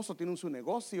su esposo tiene su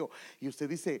negocio, y usted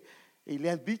dice, y le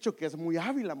has dicho que es muy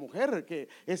hábil la mujer, que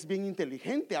es bien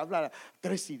inteligente, habla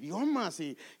 3 idiomas,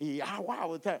 y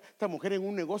wow, esta mujer en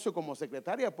un negocio como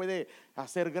secretaria puede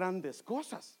hacer grandes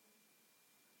cosas.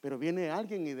 Pero viene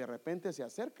alguien y de repente se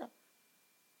acerca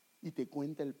y te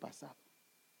cuenta el pasado,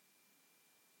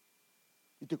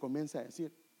 y te comienza a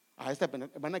decir: esta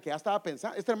hermana que ya estaba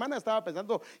pensando, esta hermana estaba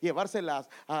pensando llevárselas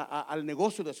al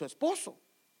negocio de su esposo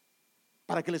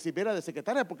para que le sirviera de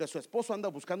secretaria, porque su esposo anda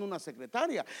buscando una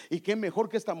secretaria, y qué mejor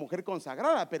que esta mujer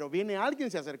consagrada. Pero viene alguien,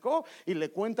 se acercó y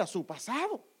le cuenta su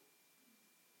pasado,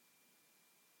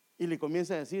 y le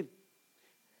comienza a decir: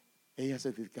 ella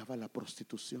se dedicaba a la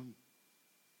prostitución.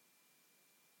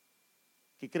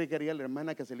 ¿Qué cree que haría la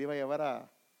hermana que se le iba a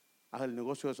llevar al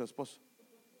negocio de su esposo?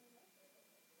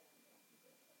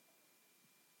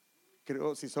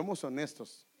 Creo, si somos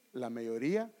honestos, la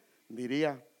mayoría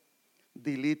diría: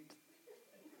 delete.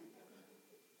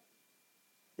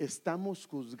 Estamos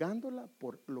juzgándola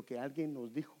por lo que alguien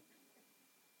nos dijo.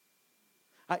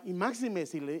 Y máxime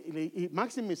si le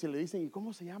dicen: ¿y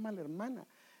cómo se llama la hermana?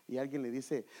 Y alguien le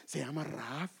dice: se llama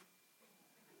Rahab.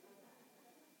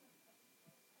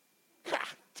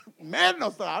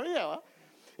 Menos todavía, ¿va?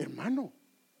 Hermano,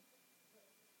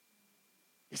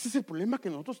 ese es el problema que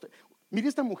nosotros mire,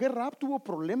 esta mujer Rahab tuvo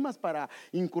problemas para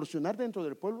incursionar dentro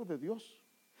del pueblo de Dios.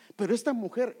 Pero esta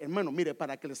mujer, hermano, mire,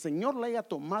 para que el Señor la haya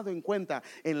tomado en cuenta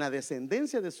en la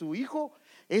descendencia de su hijo,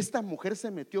 esta mujer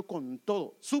se metió con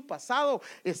todo. Su pasado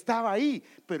estaba ahí,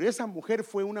 pero esa mujer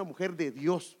fue una mujer de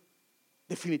Dios,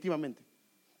 definitivamente.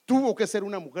 Tuvo que ser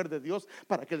una mujer de Dios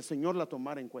para que el Señor la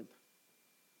tomara en cuenta.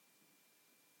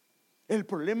 El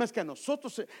problema es que a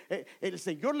nosotros el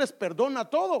Señor les perdona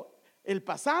todo el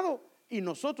pasado, y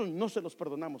nosotros no se los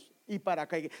perdonamos. Y para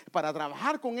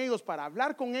trabajar con ellos, para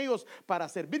hablar con ellos, para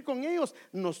servir con ellos,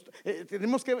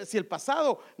 tenemos que, si el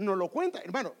pasado nos lo cuenta.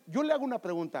 Hermano, yo le hago una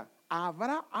pregunta: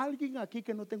 ¿habrá alguien aquí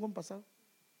que no tenga un pasado?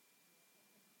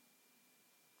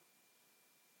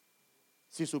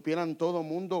 si supieran todo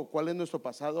mundo cuál es nuestro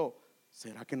pasado,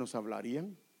 ¿será que nos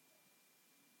hablarían?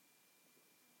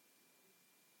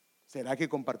 ¿Será que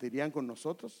compartirían con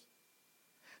nosotros?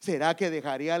 ¿Será que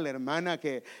dejaría a la hermana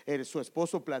que su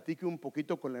esposo platique un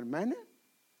poquito con la hermana?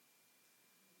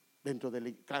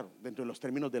 Claro, dentro de los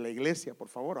términos de la iglesia, por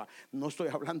favor, no estoy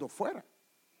hablando fuera.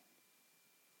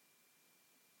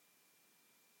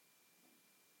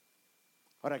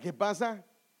 Ahora, ¿qué pasa?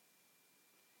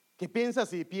 ¿Qué piensas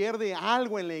si pierde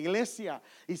algo en la iglesia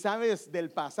y sabes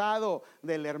del pasado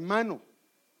del hermano?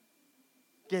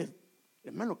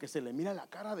 Hermano, que se le mira la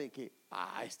cara de que,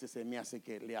 este se me hace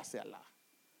que le hace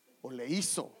o le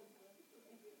hizo.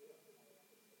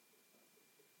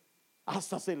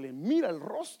 Hasta se le mira el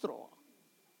rostro.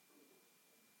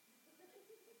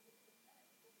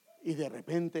 Y de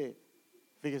repente,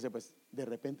 fíjese pues, de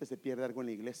repente se pierde algo en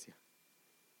la iglesia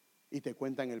y te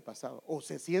cuentan el pasado. O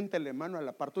se sienta el hermano a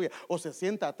la par tuya, o se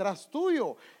sienta atrás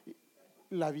tuyo.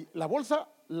 La bolsa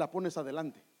la pones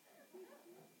adelante.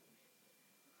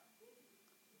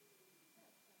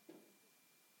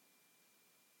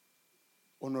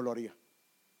 ¿O no lo haría?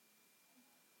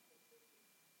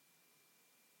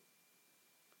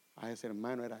 Ese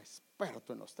hermano era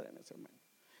experto en los trenes, hermano.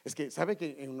 Es que sabe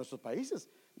que en nuestros países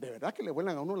de verdad que le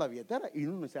vuelan a uno la billetera y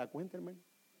uno no se da cuenta, hermano.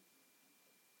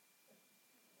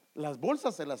 Las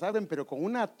bolsas se las abren, pero con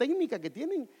una técnica que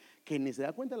tienen que ni se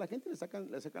da cuenta la gente, le sacan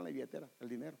la billetera, el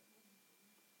dinero.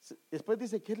 Después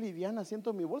dice que es liviana,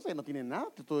 siento mi bolsa y no tiene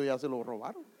nada, todo ya se lo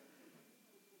robaron.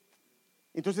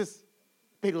 Entonces,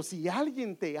 pero si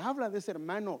alguien te habla de ese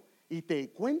hermano y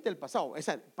te cuenta el pasado,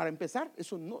 para empezar,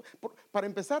 para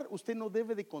empezar, usted no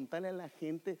debe de contarle a la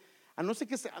gente, a no ser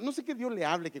que Dios le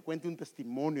hable, que cuente un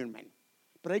testimonio, hermano.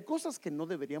 Pero hay cosas que no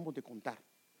deberíamos de contar.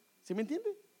 ¿Sí me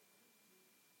entiende?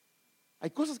 Hay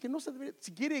cosas que no se deberían.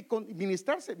 Si quiere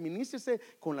ministrese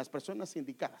con las personas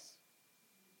indicadas,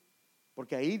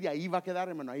 porque de ahí va a quedar,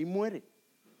 hermano, ahí muere.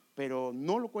 Pero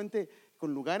no lo cuente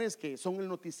con lugares que son el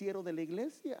noticiero de la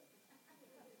iglesia.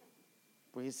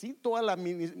 Pues sí,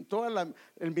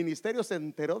 el ministerio se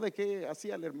enteró de qué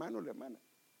hacía el hermano o la hermana.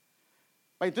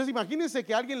 Entonces imagínense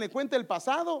que alguien le cuente el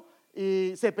pasado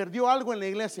y se perdió algo en la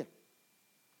iglesia.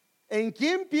 ¿En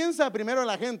quién piensa primero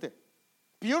la gente?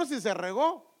 Peor si se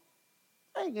regó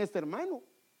en este hermano.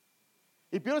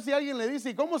 Y peor si alguien le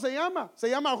dice, ¿y cómo se llama? Se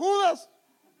llama Judas.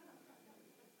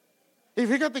 Y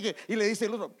fíjate y le dice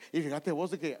el otro, y fíjate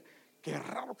vos de que qué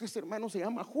raro que ese hermano se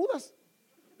llama Judas.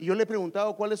 Y yo le he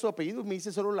preguntado cuál es su apellido, me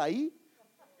dice solo la I.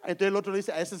 Entonces el otro le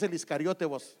dice, ese es el Iscariote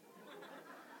vos.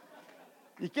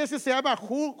 ¿Y qué se llama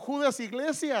Judas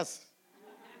Iglesias?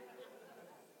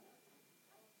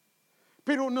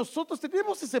 Pero nosotros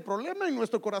tenemos ese problema en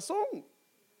nuestro corazón.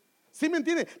 ¿Sí me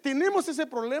entiende? Tenemos ese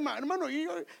problema, hermano. Y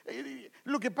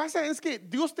lo que pasa es que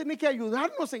Dios tiene que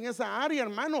ayudarnos en esa área,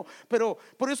 hermano. Pero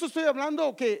por eso estoy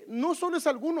hablando que no solo es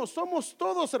algunos, somos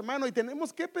todos, hermano. Y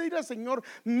tenemos que pedir al Señor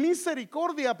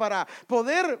misericordia para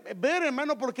poder ver,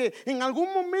 hermano, porque en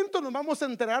algún momento nos vamos a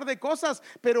enterar de cosas.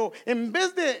 Pero en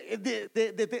vez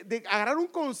de agarrar un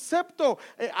concepto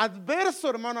adverso,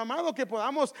 hermano amado, que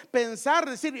podamos pensar,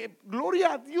 decir,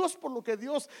 gloria a Dios por lo que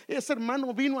Dios, ese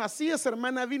hermano vino así, esa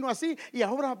hermana vino así. Y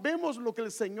ahora vemos lo que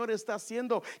el Señor está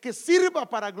haciendo, que sirva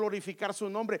para glorificar su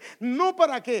nombre, no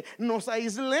para que nos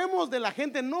aislemos de la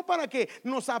gente, no para que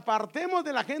nos apartemos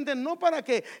de la gente, no para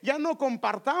que ya no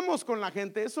compartamos con la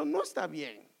gente. Eso no está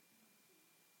bien.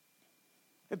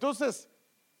 Entonces,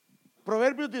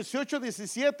 Proverbios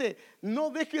 18:17,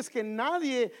 no dejes que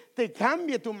nadie te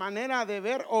cambie tu manera de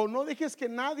ver, o no dejes que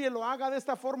nadie lo haga de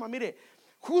esta forma. Mire,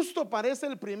 justo parece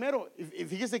el primero, y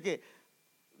fíjese que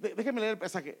déjeme leer el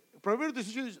pasaje. Proverbios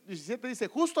 18:17 dice,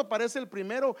 justo aparece el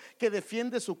primero que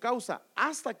defiende su causa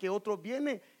hasta que otro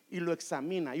viene y lo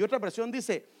examina. Y otra versión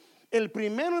dice, el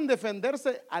primero en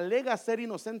defenderse alega ser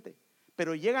inocente,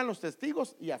 pero llegan los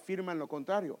testigos y afirman lo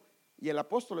contrario. Y el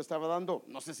apóstol estaba dando,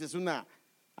 no sé si es una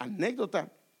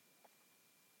anécdota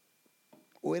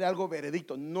o era algo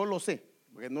veredicto, no lo sé,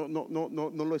 porque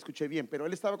no lo escuché bien, pero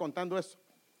él estaba contando eso.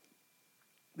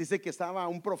 Dice que estaba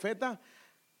un profeta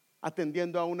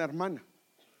atendiendo a una hermana,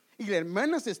 y la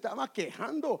hermana se estaba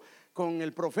quejando con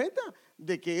el profeta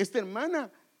de que esta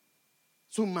hermana,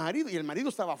 su marido, y el marido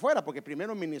estaba afuera porque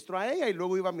primero ministró a ella y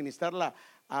luego iba a ministrarla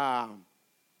a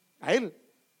él,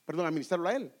 perdón, a ministrarlo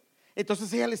a él.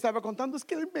 Entonces ella le estaba contando, es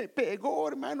que él me pegó,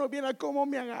 hermano, mira cómo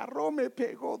me agarró, me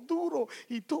pegó duro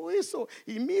y todo eso.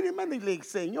 Y mire, hermano, y le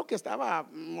enseñó que estaba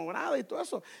morada y todo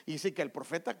eso. Y dice que el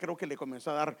profeta creo que le comenzó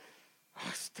a dar,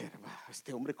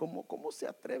 este hombre, ¿cómo se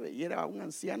atreve? Y era un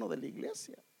anciano de la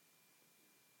iglesia.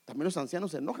 También los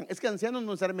ancianos se enojan. Es que ancianos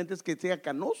no necesariamente es que sea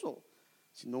canoso.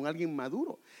 sino un alguien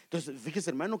maduro. Entonces, fíjese,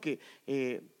 hermano, que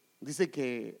dice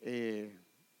que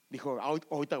dijo,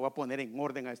 ahorita voy a poner en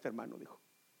orden a este hermano, dijo.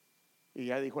 Y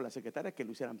ya dijo la secretaria que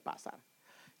lo hicieran pasar.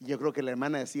 Y yo creo que la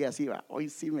hermana decía así, va, hoy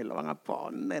sí me lo van a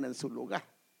poner en su lugar.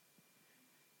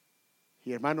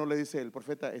 Y hermano, le dice el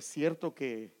profeta, ¿es cierto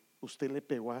que usted le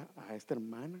pegó a esta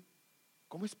hermana?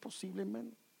 ¿Cómo es posible,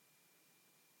 hermano?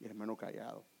 Y el hermano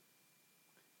callado.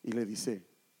 Y le dice,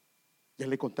 ¿ya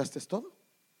le contaste todo?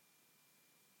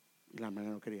 Y la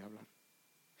hermana no quería hablar.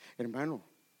 Hermano,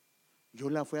 yo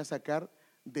la fui a sacar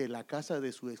de la casa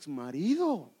de su ex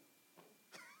marido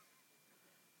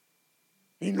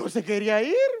y no se quería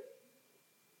ir.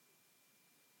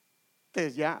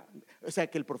 Entonces ya, o sea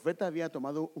que el profeta había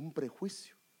tomado un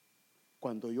prejuicio.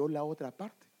 Cuando oyó la otra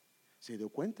parte, se dio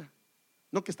cuenta,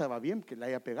 no que estaba bien que le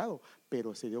haya pegado,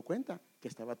 pero se dio cuenta que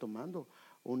estaba tomando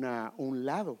un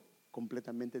lado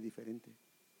completamente diferente.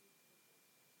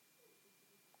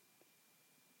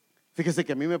 Fíjese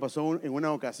que a mí me pasó en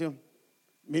una ocasión.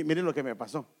 Miren lo que me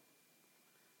pasó.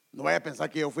 No vaya a pensar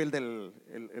que yo fui el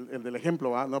del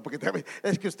ejemplo, ¿va? No, porque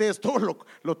es que ustedes todo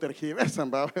lo tergiversan,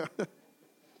 ¿va?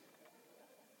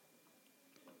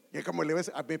 Y como le ves,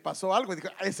 me pasó algo y digo,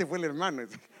 ese fue el hermano.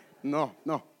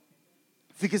 No.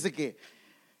 Fíjese que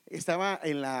estaba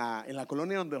en la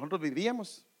colonia donde nosotros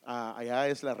vivíamos. Allá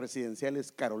es la residencial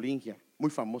Carolingia, muy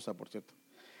famosa, por cierto.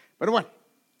 Pero bueno,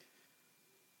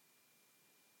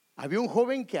 había un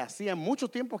joven que hacía mucho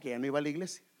tiempo que ya no iba a la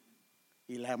iglesia.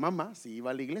 Y la mamá sí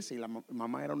iba a la iglesia. Y la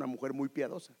mamá era una mujer muy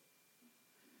piadosa.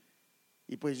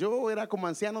 Y pues yo era como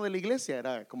anciano de la iglesia,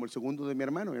 era como el segundo de mi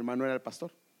hermano. Mi hermano era el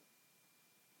pastor.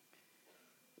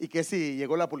 Y que si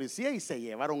llegó la policía y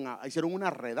hicieron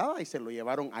una redada y se lo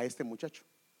llevaron a este muchacho.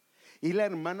 Y la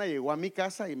hermana llegó a mi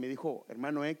casa y me dijo,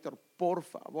 hermano Héctor, por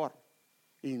favor,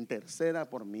 interceda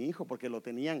por mi hijo, porque lo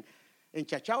tenían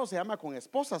enchachado, se llama, con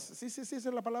esposas. Sí, esa es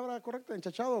la palabra correcta,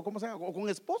 enchachado, ¿cómo se llama? O con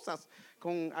esposas,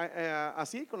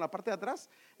 así, con la parte de atrás,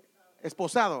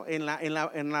 esposado en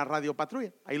la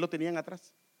radiopatrulla, ahí lo tenían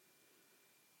atrás.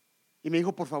 Y me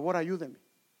dijo, por favor, ayúdeme.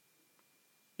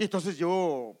 Y entonces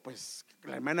yo, pues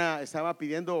la hermana estaba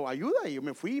pidiendo ayuda y yo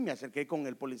me fui y me acerqué con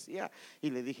el policía y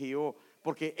le dije yo,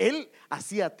 porque él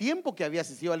hacía tiempo que había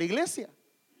asistido a la iglesia.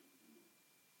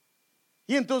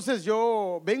 Y entonces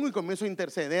yo vengo y comienzo a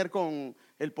interceder con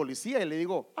el policía y le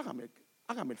digo,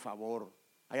 hágame el favor.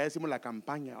 Allá decimos la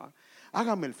campaña, ¿va?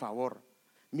 Hágame el favor,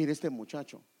 mire este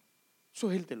muchacho,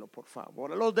 suéltelo por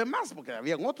favor. A los demás, porque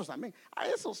habían otros también, a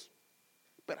esos,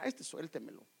 pero a este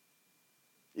suéltemelo.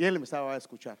 Y él me estaba a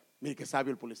escuchar. Mire qué sabio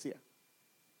el policía,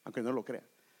 aunque no lo crea,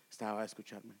 estaba a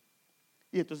escucharme.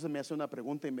 Y entonces me hace una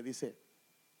pregunta y me dice,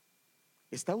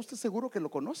 ¿está usted seguro que lo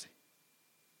conoce?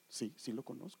 Sí, sí lo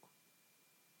conozco.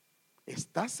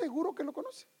 ¿Está seguro que lo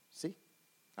conoce? Sí.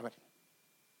 A ver,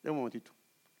 un momentito.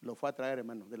 Lo fue a traer,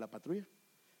 hermano, de la patrulla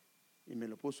y me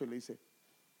lo puso y le dice,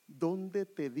 ¿dónde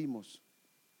te vimos?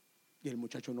 Y el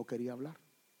muchacho no quería hablar.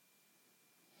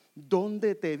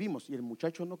 ¿Dónde te vimos? Y el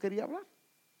muchacho no quería hablar.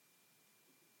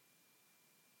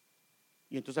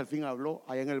 Y entonces al fin habló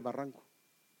allá en el barranco.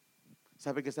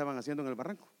 ¿Sabe qué estaban haciendo en el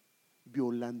barranco?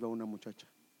 Violando a una muchacha.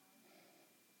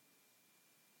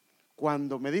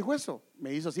 Cuando me dijo eso,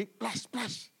 me hizo así, plash,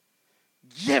 plash.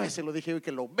 Lléveselo, dije yo,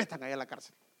 que lo metan allá a la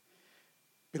cárcel.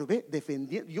 Pero ve,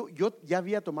 defendiendo, yo ya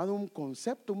había tomado un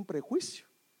concepto, un prejuicio,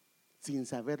 sin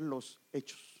saber los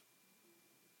hechos.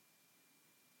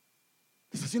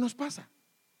 Pues así nos pasa.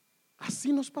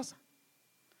 Así nos pasa.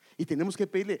 Y tenemos que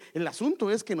pedirle. El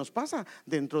asunto es que nos pasa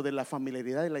dentro de la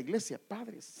familiaridad de la iglesia.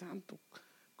 Padre Santo,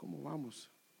 ¿cómo vamos?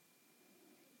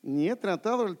 Ni he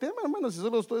tratado el tema, hermano, si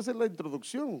solo estoy haciendo la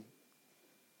introducción.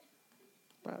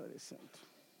 Padre Santo.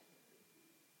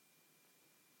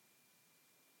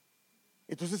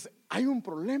 Entonces hay un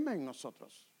problema en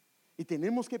nosotros y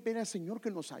tenemos que pedir al Señor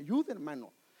que nos ayude,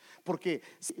 hermano. Porque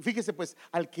fíjese pues,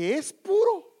 al que es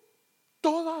puro,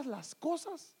 todas las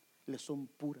cosas le son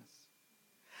puras.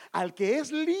 Al que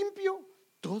es limpio,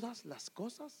 todas las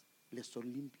cosas le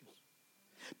son limpios.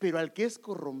 Pero al que es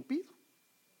corrompido,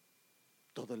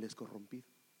 todo le es corrompido.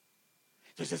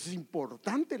 Entonces es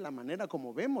importante la manera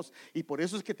como vemos, y por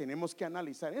eso es que tenemos que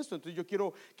analizar esto. Entonces yo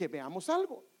quiero que veamos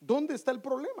algo. ¿Dónde está el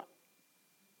problema?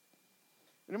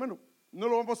 Hermano, no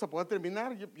lo vamos a poder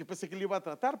terminar. Yo pensé que lo iba a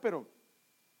tratar, pero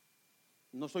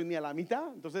no soy ni a la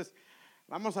mitad. Entonces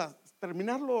vamos a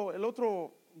terminarlo el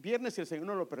otro viernes si el Señor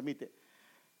nos lo permite.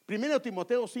 Primero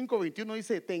Timoteo 5:21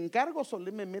 dice: te encargo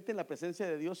solemnemente en la presencia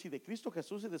de Dios y de Cristo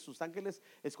Jesús y de sus ángeles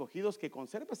escogidos que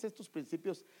conserves estos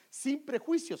principios sin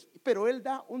prejuicios. Pero él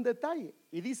da un detalle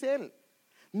y dice él: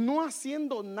 no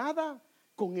haciendo nada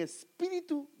con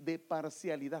espíritu de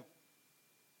parcialidad.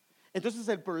 Entonces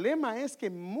el problema es que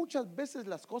muchas veces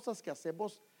las cosas que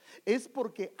hacemos es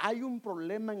porque hay un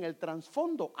problema en el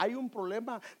trasfondo, hay un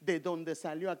problema de donde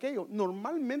salió aquello.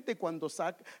 Normalmente cuando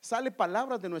sale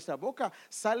palabras de nuestra boca,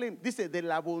 salen, dice, de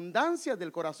la abundancia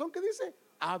del corazón, ¿qué dice?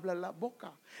 Habla la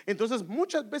boca. Entonces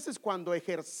muchas veces cuando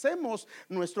ejercemos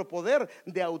nuestro poder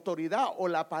de autoridad o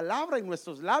la palabra en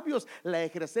nuestros labios, la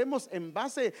ejercemos en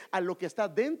base a lo que está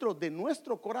dentro de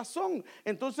nuestro corazón.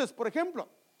 Entonces, por ejemplo,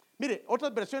 mire,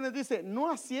 otras versiones dice,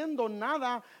 no haciendo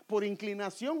nada por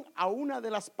inclinación a una de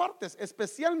las partes.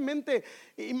 Especialmente,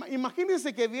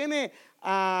 imagínense que viene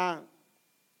a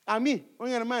mí, un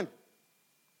hermano.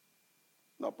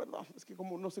 No, perdón, es que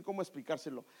como, no sé cómo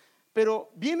explicárselo.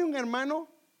 Pero viene un hermano,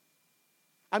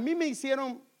 a mí me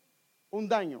hicieron un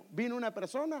daño. Vino una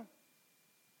persona,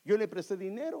 yo le presté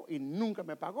dinero y nunca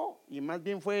me pagó. Y más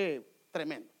bien fue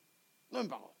tremendo, no me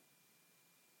pagó.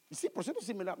 Y sí, por cierto,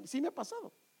 sí me ha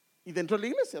pasado. Y dentro de la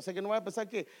iglesia, o sea que no voy a pensar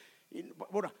que,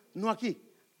 bueno, no aquí,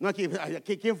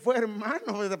 ¿quién fue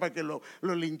hermano? Para que lo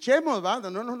linchemos, ¿va?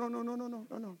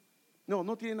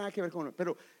 No tiene nada que ver con él.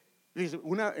 Pero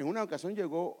en una ocasión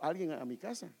llegó alguien a mi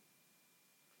casa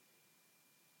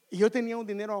y yo tenía un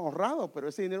dinero ahorrado, pero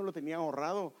ese dinero lo tenía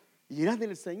ahorrado y era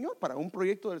del Señor, para un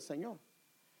proyecto del Señor.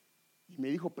 Y me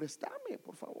dijo, préstame,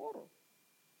 por favor.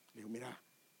 Le digo, mira,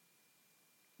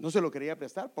 no se lo quería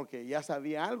prestar porque ya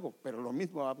sabía algo, pero lo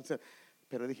mismo.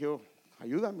 Pero dije,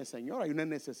 ayúdame, Señor, hay una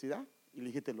necesidad. Y le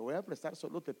dije, te lo voy a prestar,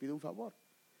 solo te pido un favor.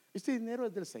 Este dinero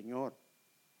es del Señor,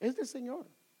 es del Señor.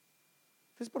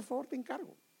 Entonces, por favor, te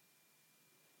encargo.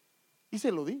 Y se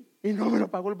lo di y no me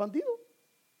lo pagó el bandido.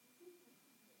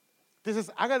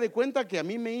 Entonces, haga de cuenta que a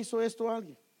mí me hizo esto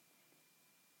alguien.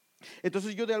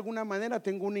 Entonces yo de alguna manera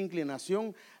tengo una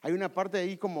inclinación, hay una parte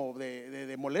ahí como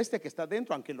de molestia que está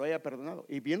dentro, aunque lo haya perdonado.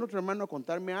 Y viene otro hermano a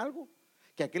contarme algo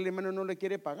que aquel hermano no le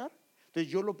quiere pagar.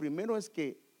 Entonces yo lo primero es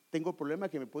que tengo problema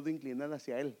que me puedo inclinar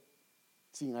hacia él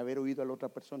sin haber oído a la otra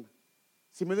persona.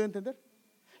 ¿Sí me doy a entender?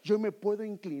 Yo me puedo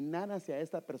inclinar hacia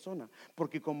esta persona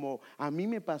porque como a mí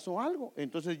me pasó algo,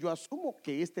 entonces yo asumo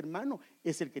que este hermano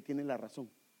es el que tiene la razón,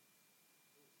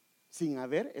 sin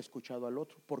haber escuchado al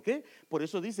otro. ¿Por qué? Por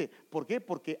eso dice, ¿por qué?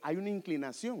 Porque hay una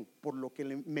inclinación por lo que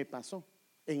me pasó.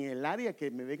 En el área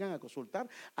que me vengan a consultar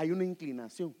hay una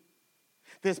inclinación.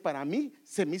 Entonces para mí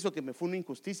se me hizo que me fue una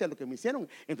injusticia lo que me hicieron.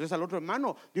 Entonces al otro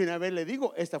hermano de una vez le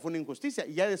digo, esta fue una injusticia.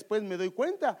 Y ya después me doy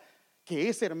cuenta que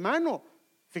ese hermano,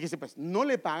 fíjese pues, no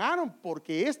le pagaron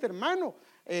porque este hermano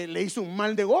le hizo un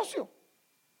mal negocio.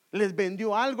 Les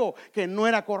vendió algo que no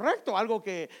era correcto,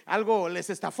 algo les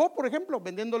estafó, por ejemplo,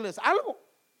 vendiéndoles algo.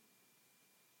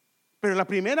 Pero la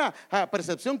primera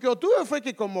percepción que yo tuve fue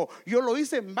que como yo lo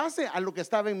hice en base a lo que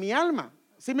estaba en mi alma.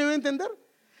 ¿Sí me va a entender?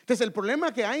 Entonces el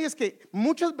problema que hay es que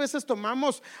muchas veces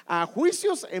tomamos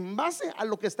juicios en base a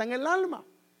lo que está en el alma.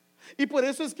 Y por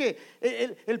eso es que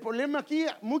el problema aquí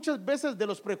muchas veces de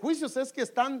los prejuicios es que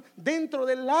están dentro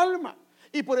del alma.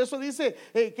 Y por eso dice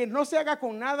que no se haga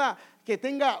con nada que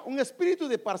tenga un espíritu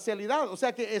de parcialidad, o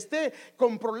sea, que esté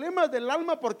con problemas del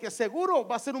alma, porque seguro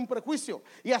va a ser un prejuicio,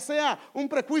 ya sea un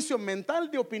prejuicio mental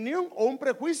de opinión o un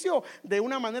prejuicio de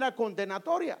una manera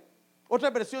condenatoria.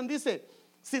 Otra versión dice,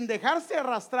 sin dejarse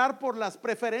arrastrar por las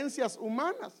preferencias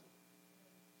humanas.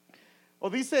 O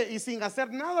dice, y sin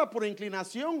hacer nada por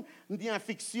inclinación ni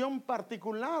afición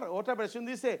particular. Otra versión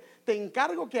dice, te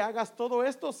encargo que hagas todo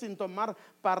esto sin tomar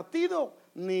partido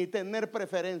ni tener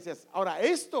preferencias. Ahora,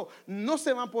 esto no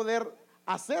se va a poder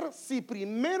hacer si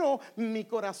primero mi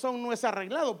corazón no es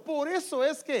arreglado. Por eso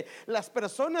es que las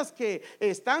personas que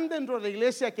están dentro de la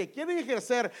iglesia, que quieren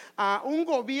ejercer a un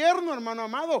gobierno, hermano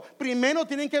amado, primero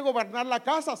tienen que gobernar la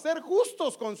casa, ser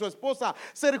justos con su esposa,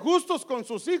 ser justos con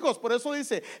sus hijos. Por eso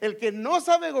dice, el que no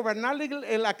sabe gobernar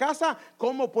en la casa,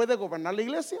 ¿cómo puede gobernar la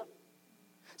iglesia?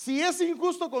 Si es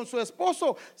injusto con su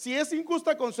esposo, si es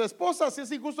injusta con su esposa, si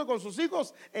es injusto con sus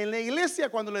hijos, en la iglesia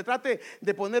cuando le trate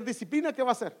de poner disciplina, ¿qué va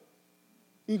a hacer?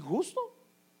 Injusto.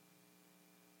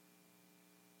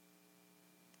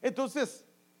 Entonces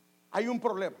hay un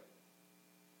problema,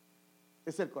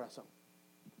 es el corazón.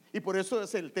 Y por eso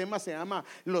es el tema, se llama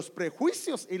los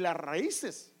prejuicios y las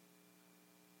raíces.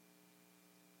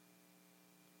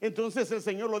 Entonces el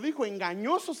Señor lo dijo,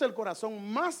 engañoso es el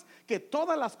corazón más que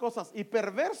todas las cosas y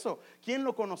perverso, ¿quién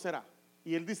lo conocerá?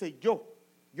 Y Él dice, yo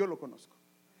lo conozco.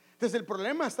 Entonces el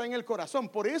problema está en el corazón.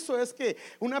 Por eso es que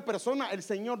una persona, el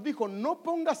Señor dijo, no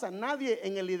pongas a nadie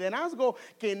en el liderazgo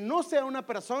que no sea una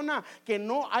persona que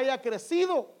no haya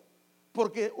crecido.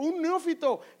 Porque un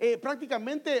neófito,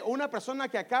 prácticamente una persona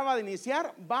que acaba de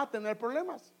iniciar, va a tener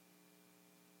problemas.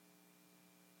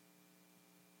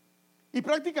 Y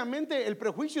prácticamente el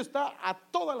prejuicio está a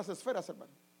todas las esferas,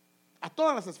 hermano. a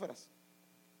todas las esferas.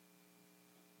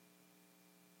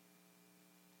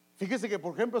 Fíjese que,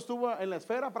 por ejemplo, estuvo en la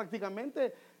esfera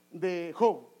prácticamente de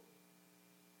Job.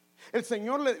 El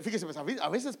Señor fíjese, pues, a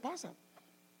veces pasa.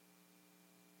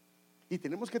 Y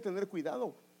tenemos que tener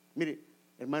cuidado. Mire,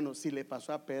 hermano, si le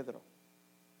pasó a Pedro,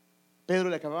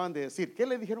 le acababan de decir, ¿qué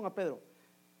le dijeron a Pedro?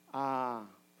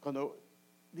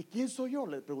 ¿De quién soy yo?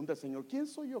 Le pregunta el Señor, ¿quién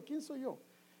soy yo? ¿Quién soy yo?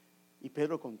 Y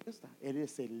Pedro contesta,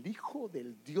 eres el Hijo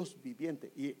del Dios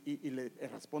viviente. Y le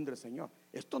responde el Señor,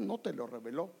 esto no te lo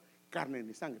reveló carne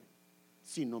ni sangre,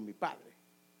 sino mi Padre.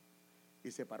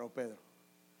 Y se paró Pedro,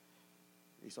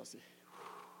 hizo así.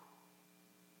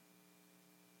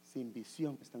 Sin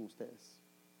visión están ustedes.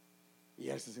 Y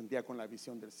él se sentía con la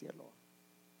visión del cielo.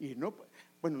 Y no,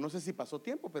 bueno, no sé si pasó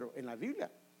tiempo, pero en la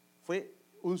Biblia fue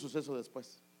un suceso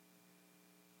después.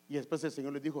 Y después el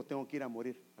Señor les dijo, tengo que ir a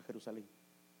morir a Jerusalén.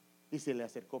 Y se le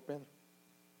acercó Pedro.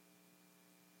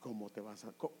 ¿Cómo te vas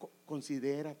a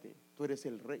considérate, tú eres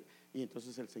el rey? Y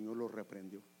entonces el Señor lo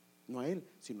reprendió, no a él,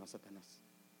 sino a Satanás,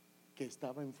 que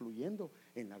estaba influyendo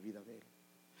en la vida de él.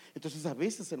 Entonces a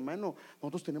veces, hermano,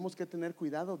 nosotros tenemos que tener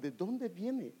cuidado de dónde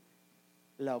viene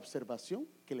la observación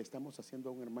que le estamos haciendo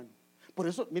a un hermano. Por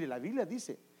eso, mire, la Biblia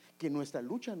dice que nuestra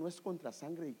lucha no es contra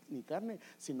sangre ni carne,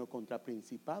 sino contra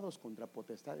principados, contra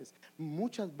potestades.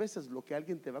 Muchas veces lo que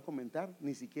alguien te va a comentar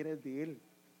ni siquiera es de él,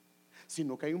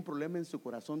 sino que hay un problema en su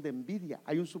corazón de envidia.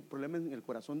 Hay un problema en el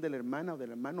corazón de la hermana o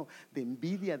del hermano de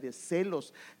envidia, de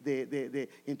celos,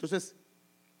 entonces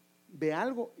ve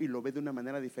algo y lo ve de una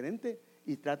manera diferente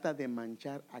y trata de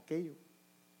manchar aquello.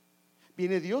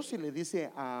 Viene Dios y le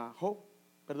dice a Job,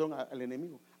 al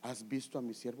enemigo, ¿has visto a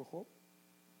mi siervo Job?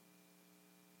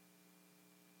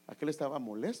 Aquel estaba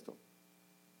molesto.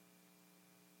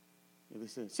 Y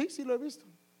dice, sí lo he visto.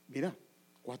 Mira,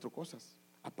 4 cosas: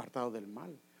 apartado del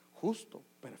mal, justo,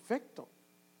 perfecto,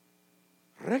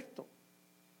 recto.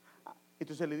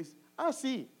 Entonces le dice,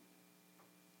 sí,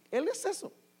 él es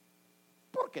eso,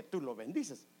 porque tú lo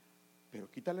bendices, pero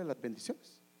quítale las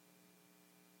bendiciones.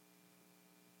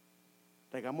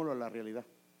 Traigámoslo a la realidad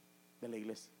de la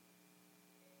iglesia.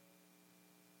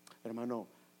 Hermano,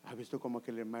 ¿ha visto cómo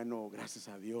aquel hermano, gracias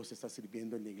a Dios, está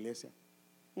sirviendo en la iglesia?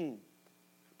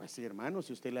 Pues sí, hermano,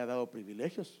 si usted le ha dado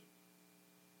privilegios,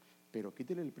 pero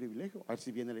quítele el privilegio, a ver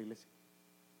si viene a la iglesia.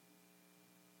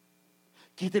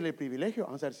 Quítele el privilegio,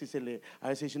 vamos a ver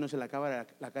si no se le acaba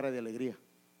la cara de alegría.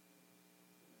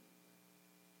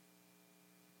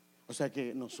 O sea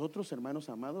que nosotros, hermanos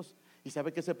amados, ¿y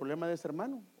sabe qué es el problema de ese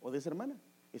hermano o de esa hermana?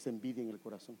 Es envidia en el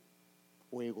corazón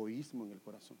o egoísmo en el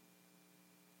corazón.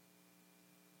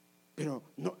 Pero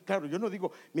no, claro, yo no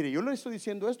digo, mire, yo le estoy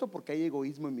diciendo esto porque hay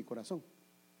egoísmo en mi corazón,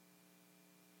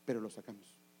 pero lo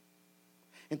sacamos.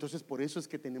 Entonces por eso es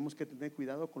que tenemos que tener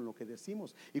cuidado con lo que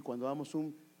decimos y cuando damos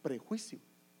un prejuicio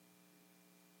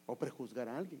o prejuzgar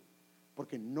a alguien,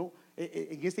 porque no,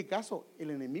 en este caso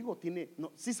el enemigo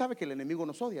sí sabe que el enemigo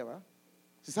nos odia, ¿verdad?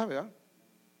 Sí sabe, ¿verdad?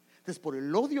 Entonces por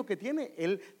el odio que tiene,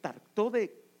 él trató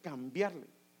de cambiarle.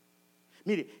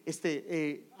 Mire,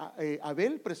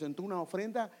 Abel presentó una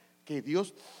ofrenda que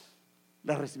Dios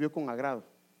la recibió con agrado.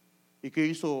 ¿Y qué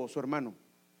hizo su hermano?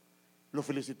 Lo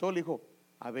felicitó, le dijo,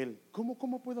 Abel,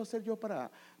 ¿cómo puedo hacer yo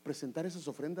para presentar esas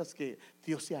ofrendas que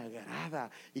Dios se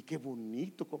agrada? Y qué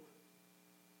bonito.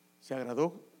 Se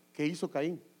agradó. ¿Qué hizo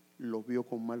Caín? Lo vio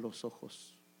con malos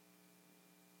ojos.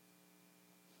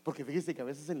 Porque fíjese que a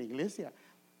veces en la iglesia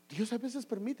Dios a veces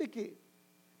permite que,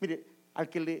 mire, al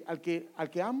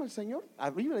que ama al Señor, a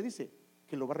la Biblia le dice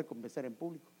que lo va a recompensar en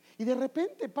público. Y de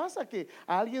repente pasa que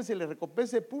a alguien se le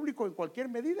recompensa en público en cualquier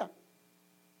medida.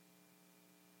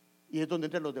 Y es donde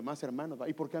entran los demás hermanos.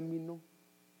 ¿Y por qué a mí no?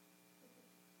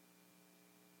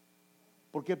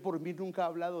 ¿Por qué por mí nunca ha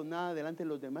hablado nada delante de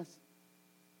los demás?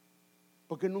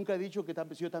 ¿Por qué nunca ha dicho que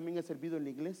yo también he servido en la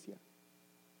iglesia?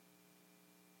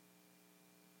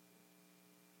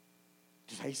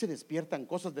 Entonces ahí se despiertan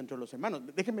cosas dentro de los hermanos.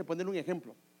 Déjenme poner un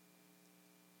ejemplo.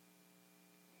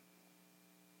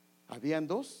 Habían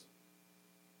 2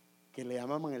 que le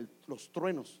llamaban los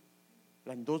truenos.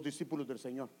 Eran 2 discípulos del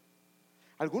Señor.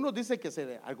 Algunos dicen que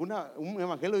un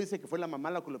evangelio dice que fue la mamá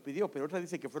la que lo pidió, pero otra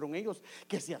dice que fueron ellos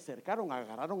que se acercaron,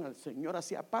 agarraron al Señor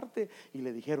hacia aparte y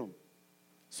le dijeron,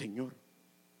 Señor,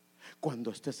 cuando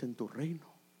estés en tu reino,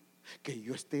 que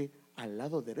yo esté al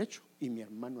lado derecho y mi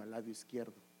hermano al lado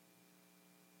izquierdo.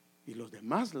 Y los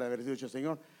demás le habrían dicho,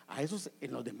 Señor, a esos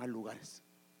en los demás lugares.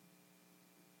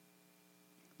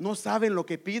 No saben lo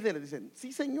que pide, le dicen,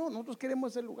 sí, Señor, nosotros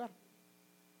queremos ese lugar.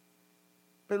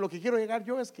 Pero lo que quiero llegar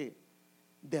yo es que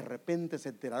de repente se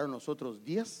enteraron los otros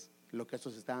 10 lo que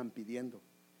esos estaban pidiendo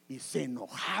y se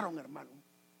enojaron, hermano.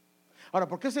 Ahora,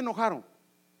 ¿por qué se enojaron?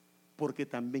 Porque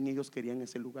también ellos querían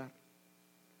ese lugar.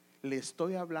 Le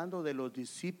estoy hablando de los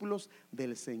discípulos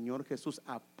del Señor Jesús,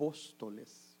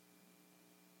 apóstoles.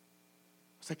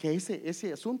 O sea que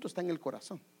ese asunto está en el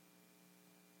corazón.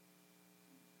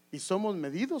 Y somos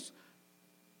medidos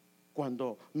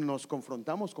cuando nos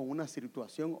confrontamos con una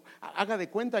situación. Haga de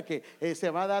cuenta que se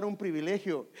va a dar un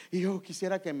privilegio y yo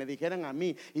quisiera que me dijeran a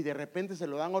mí, y de repente se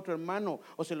lo dan a otro hermano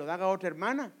o se lo dan a otra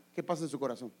hermana. ¿Qué pasa en su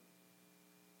corazón?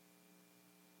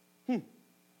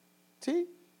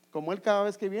 Sí, como él cada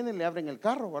vez que viene le abren el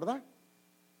carro, ¿verdad?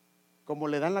 Como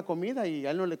le dan la comida y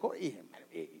a él no le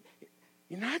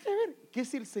y nada que ver. ¿Qué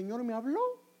si el Señor me habló?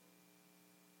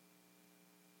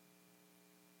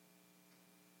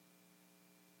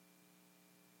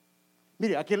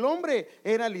 Mire, aquel hombre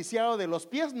era lisiado de los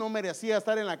pies, no merecía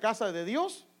estar en la casa de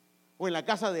Dios o en la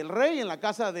casa del rey, en la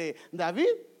casa de David.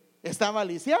 Estaba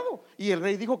lisiado y el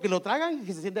rey dijo que lo traigan y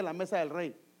que se siente en la mesa del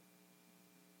rey.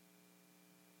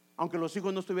 Aunque los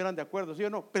hijos no estuvieran de acuerdo, ¿sí o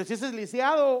no? Pero si ese es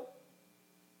lisiado,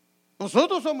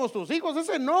 nosotros somos tus hijos,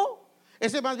 ese no.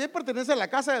 Ese más bien pertenece a la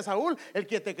casa de Saúl, el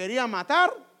que te quería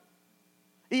matar.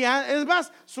 Y es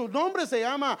más, su nombre se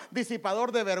llama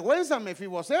disipador de vergüenza,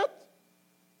 Mefiboset.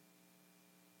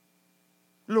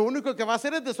 Lo único que va a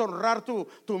hacer es deshonrar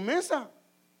tu mesa.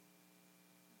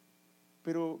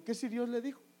 Pero ¿qué si Dios le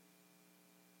dijo?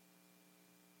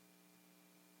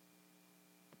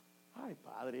 Ay,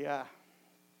 Padre, ya.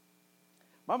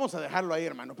 Vamos a dejarlo ahí,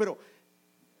 hermano. Pero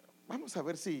vamos a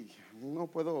ver si no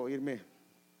puedo irme.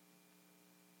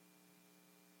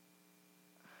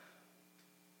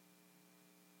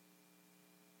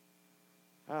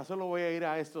 Solo voy a ir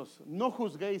a estos. No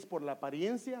juzguéis por la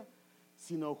apariencia,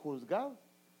 sino juzgad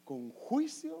con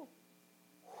juicio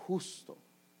justo.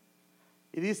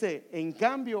 Y dice, en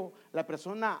cambio, la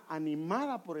persona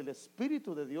animada por el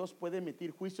Espíritu de Dios puede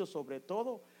emitir juicio sobre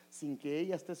todo sin que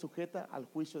ella esté sujeta al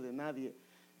juicio de nadie.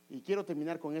 Y quiero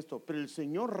terminar con esto. Pero el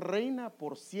Señor reina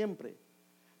por siempre.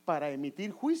 Para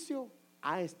emitir juicio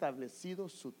ha establecido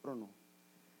su trono.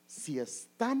 Si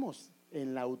estamos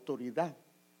en la autoridad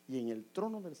y en el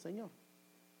trono del Señor,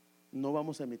 no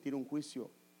vamos a emitir un juicio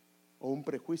o un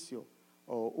prejuicio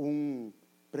o un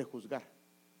prejuzgar.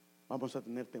 Vamos a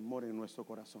tener temor en nuestro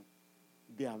corazón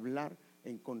de hablar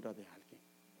en contra de alguien.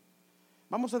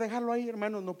 Vamos a dejarlo ahí,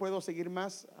 hermanos. No puedo seguir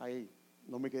más. Ahí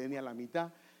no me quedé ni a la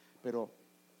mitad, pero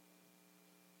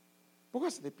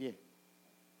póngase de pie.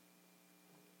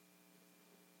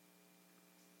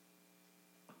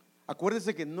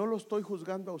 Acuérdese que no lo estoy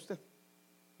juzgando a usted,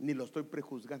 ni lo estoy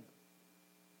prejuzgando.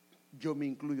 Yo me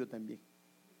incluyo también.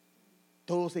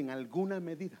 Todos en alguna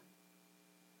medida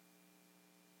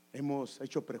hemos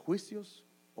hecho prejuicios,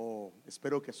 o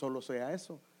espero que solo sea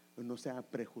eso, no sea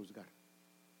prejuzgar.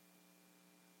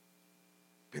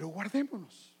 Pero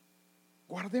guardemos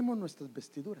nuestras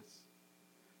vestiduras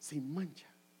sin mancha.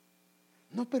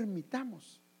 No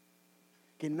permitamos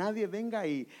que nadie venga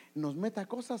y nos meta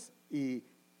cosas y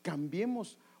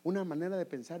cambiemos una manera de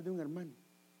pensar de un hermano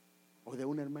o de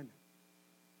una hermana.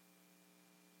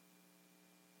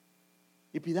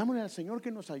 Y pidámosle al Señor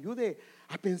que nos ayude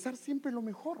a pensar siempre lo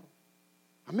mejor.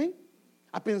 Amén.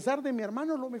 A pensar de mi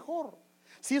hermano lo mejor.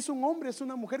 Si es un hombre, es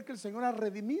una mujer que el Señor ha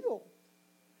redimido.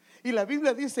 Y la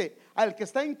Biblia dice, al que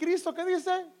está en Cristo, ¿qué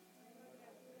dice?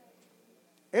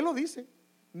 Él lo dice,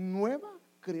 nueva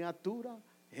criatura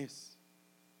es.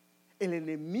 El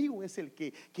enemigo es el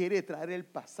que quiere traer el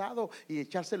pasado y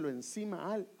echárselo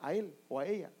encima a él o a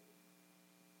ella.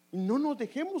 No nos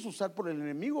dejemos usar por el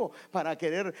enemigo para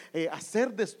querer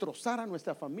hacer destrozar a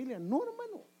nuestra familia. No,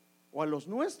 hermano, o a los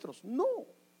nuestros, no.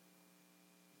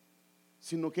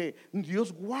 Sino que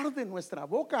Dios guarde nuestra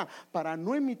boca para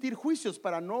no emitir juicios,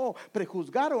 para no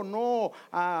prejuzgar o no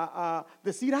a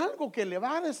decir algo que le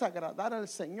va a desagradar al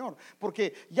Señor.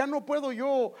 Porque ya no puedo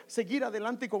yo seguir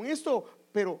adelante con esto.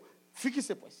 Pero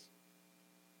fíjese pues,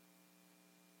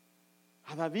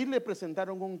 a David le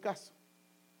presentaron un caso.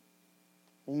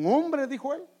 Un hombre,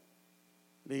 dijo él,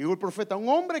 le dijo el profeta, un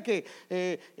hombre que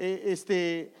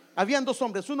habían dos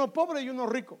hombres, uno pobre y uno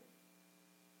rico.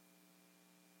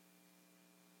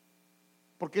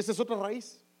 Porque esa es otra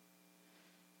raíz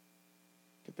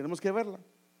que tenemos que verla.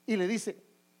 Y le dice,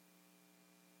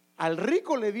 al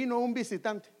rico le vino un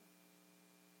visitante.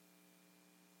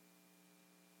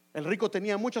 El rico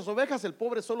tenía muchas ovejas, el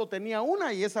pobre solo tenía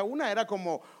una, y esa una era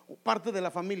como parte de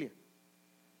la familia.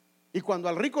 Y cuando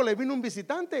al rico le vino un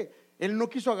visitante, él no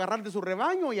quiso agarrar de su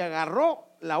rebaño y agarró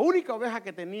la única oveja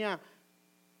que tenía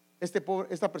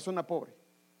esta persona pobre.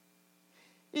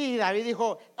 Y David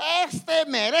dijo, este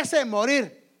merece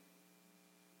morir.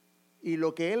 Y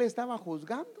lo que él estaba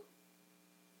juzgando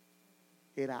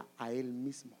era a él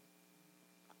mismo.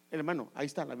 Hermano, ahí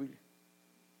está la Biblia.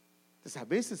 Entonces a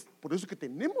veces, por eso que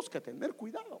tenemos que tener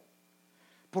cuidado,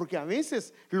 porque a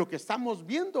veces lo que estamos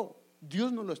viendo,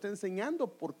 Dios nos lo está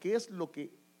enseñando, porque es lo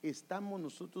que estamos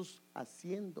nosotros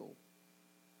haciendo.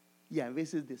 Y a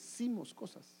veces decimos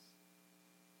cosas.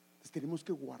 Entonces tenemos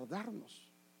que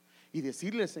guardarnos y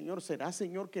decirle: Señor, ¿será,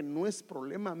 Señor, que no es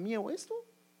problema mío esto?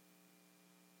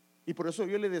 Y por eso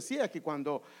yo le decía que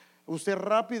cuando usted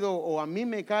rápido, o a mí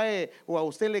me cae, o a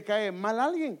usted le cae mal a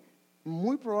alguien,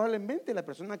 muy probablemente la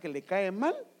persona que le cae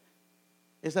mal,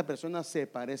 esa persona se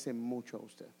parece mucho a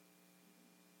usted.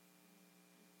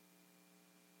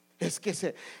 Es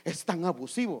que es tan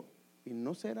abusivo. ¿Y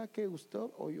no será que usted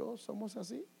o yo somos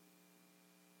así?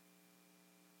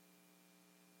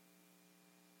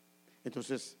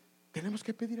 Entonces tenemos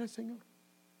que pedir al Señor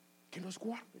que nos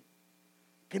guarde,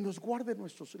 que nos guarde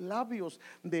nuestros labios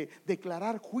de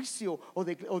declarar juicio o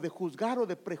de juzgar o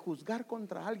de prejuzgar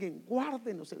contra alguien.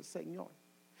 Guárdenos el Señor.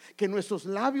 Que nuestros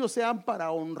labios sean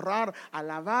para honrar,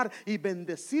 alabar y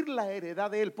bendecir la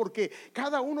heredad de Él, porque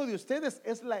cada uno de ustedes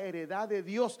es la heredad de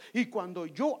Dios. Y cuando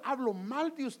yo hablo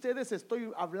mal de ustedes,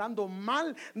 estoy hablando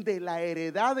mal de la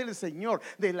heredad del Señor,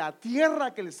 de la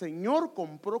tierra que el Señor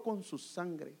compró con su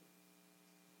sangre.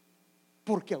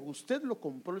 Porque a usted lo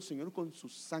compró el Señor con su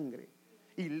sangre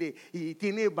y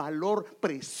tiene valor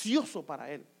precioso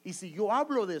para Él. Y si yo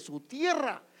hablo de su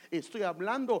tierra, estoy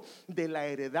hablando de la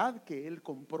heredad que Él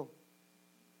compró.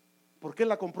 ¿Por qué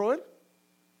la compró Él?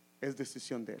 Es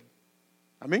decisión de Él.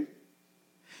 Amén.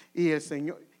 Y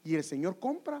el Señor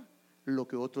compra lo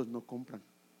que otros no compran.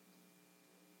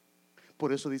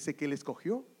 Por eso dice que Él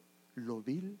escogió lo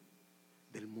vil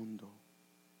del mundo,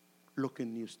 lo que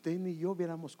ni usted ni yo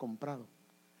hubiéramos comprado,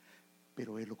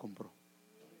 pero Él lo compró.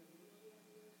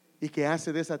 ¿Y qué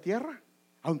hace de esa tierra?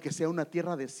 Aunque sea una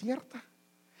tierra desierta,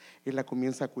 Él la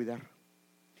comienza a cuidar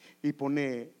y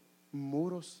pone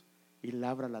muros y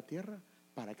labra la tierra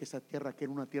para que esa tierra, que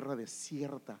era una tierra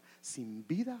desierta sin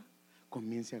vida,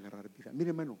 comience a agarrar vida. Mire,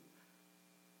 hermano,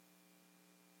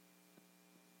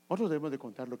 nosotros debemos de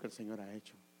contar lo que el Señor ha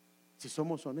hecho. Si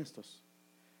somos honestos,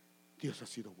 Dios ha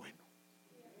sido bueno.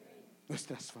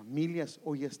 Nuestras familias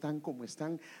hoy están como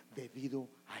están debido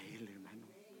a Él, hermano.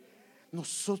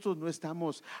 Nosotros no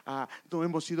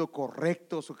hemos sido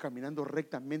correctos o caminando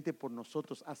rectamente por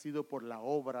nosotros. Ha sido por la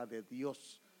obra de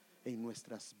Dios en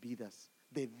nuestras vidas,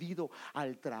 debido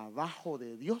al trabajo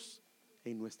de Dios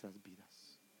en nuestras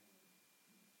vidas.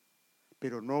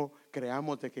 Pero no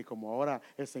creamos de que como ahora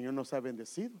el Señor nos ha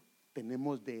bendecido,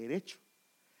 tenemos derecho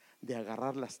de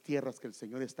agarrar las tierras que el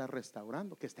Señor está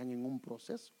restaurando, que están en un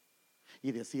proceso,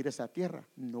 y decir: esa tierra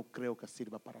no creo que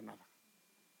sirva para nada,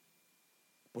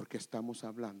 porque estamos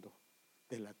hablando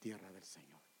de la tierra del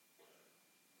Señor.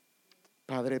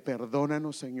 Padre,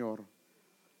 perdónanos, Señor,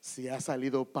 si ha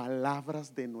salido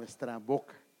palabras de nuestra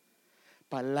boca,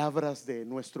 palabras de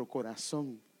nuestro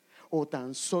corazón, o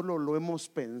tan solo lo hemos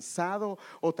pensado,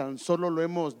 o tan solo lo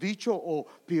hemos dicho, o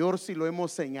peor si lo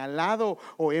hemos señalado,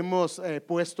 o hemos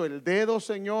puesto el dedo,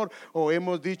 Señor, o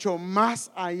hemos dicho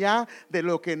más allá de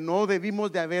lo que no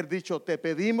debimos de haber dicho. Te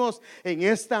pedimos en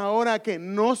esta hora que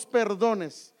nos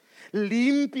perdones.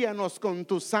 Límpianos con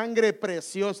tu sangre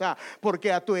preciosa,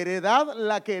 porque a tu heredad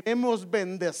la queremos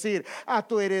bendecir. A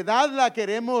tu heredad la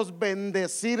queremos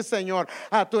bendecir, Señor.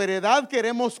 A tu heredad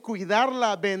queremos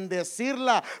cuidarla,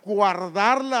 bendecirla,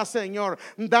 guardarla, Señor.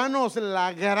 Danos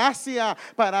la gracia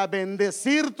para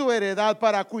bendecir tu heredad,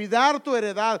 para cuidar tu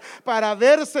heredad, para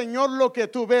ver, Señor, lo que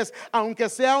tú ves. Aunque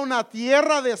sea una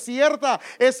tierra desierta,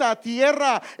 esa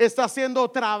tierra está siendo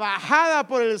trabajada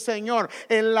por el Señor,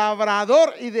 el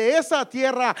labrador, y de esa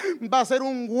tierra va a ser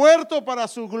un huerto para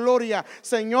su gloria.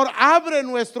 Señor, abre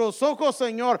nuestros ojos,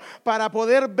 Señor, para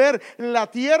poder ver la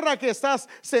tierra que estás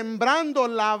sembrando,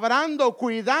 labrando,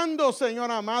 cuidando,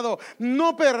 Señor amado.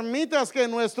 No permitas que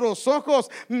nuestros ojos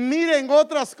miren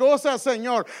otras cosas,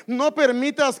 Señor. No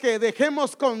permitas que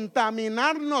dejemos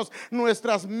contaminarnos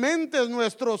nuestras mentes,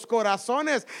 nuestros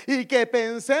corazones, y que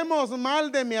pensemos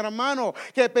mal de mi hermano,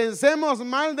 que pensemos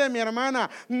mal de mi hermana.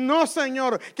 No,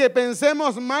 Señor, que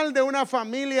pensemos mal de una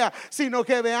familia, sino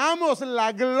que veamos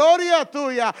la gloria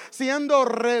tuya siendo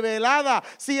revelada,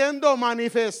 siendo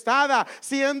manifestada,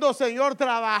 siendo, Señor,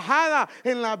 trabajada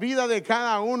en la vida de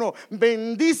cada uno.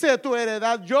 Bendice tu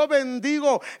heredad. Yo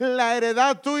bendigo la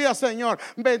heredad tuya, Señor.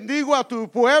 Bendigo a tu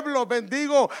pueblo,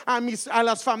 bendigo a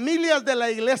las familias de la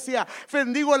iglesia,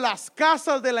 bendigo las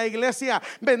casas de la iglesia,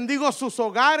 bendigo sus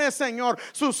hogares, Señor,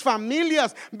 sus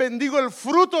familias, bendigo el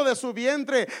fruto de su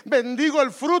vientre, bendigo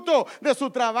el fruto de su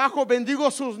trabajo, trabajo,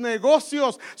 bendigo sus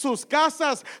negocios, sus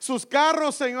casas, sus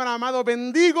carros, Señor amado.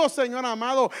 Bendigo, Señor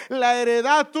amado, la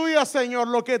heredad tuya, Señor,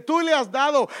 lo que tú le has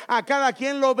dado a cada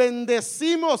quien, lo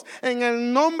bendecimos en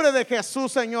el nombre de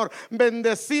Jesús, Señor.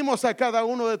 Bendecimos a cada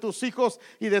uno de tus hijos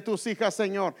y de tus hijas,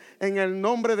 Señor. En el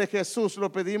nombre de Jesús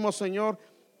lo pedimos, Señor,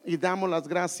 y damos las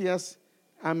gracias.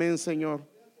 Amén, Señor,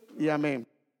 y amén.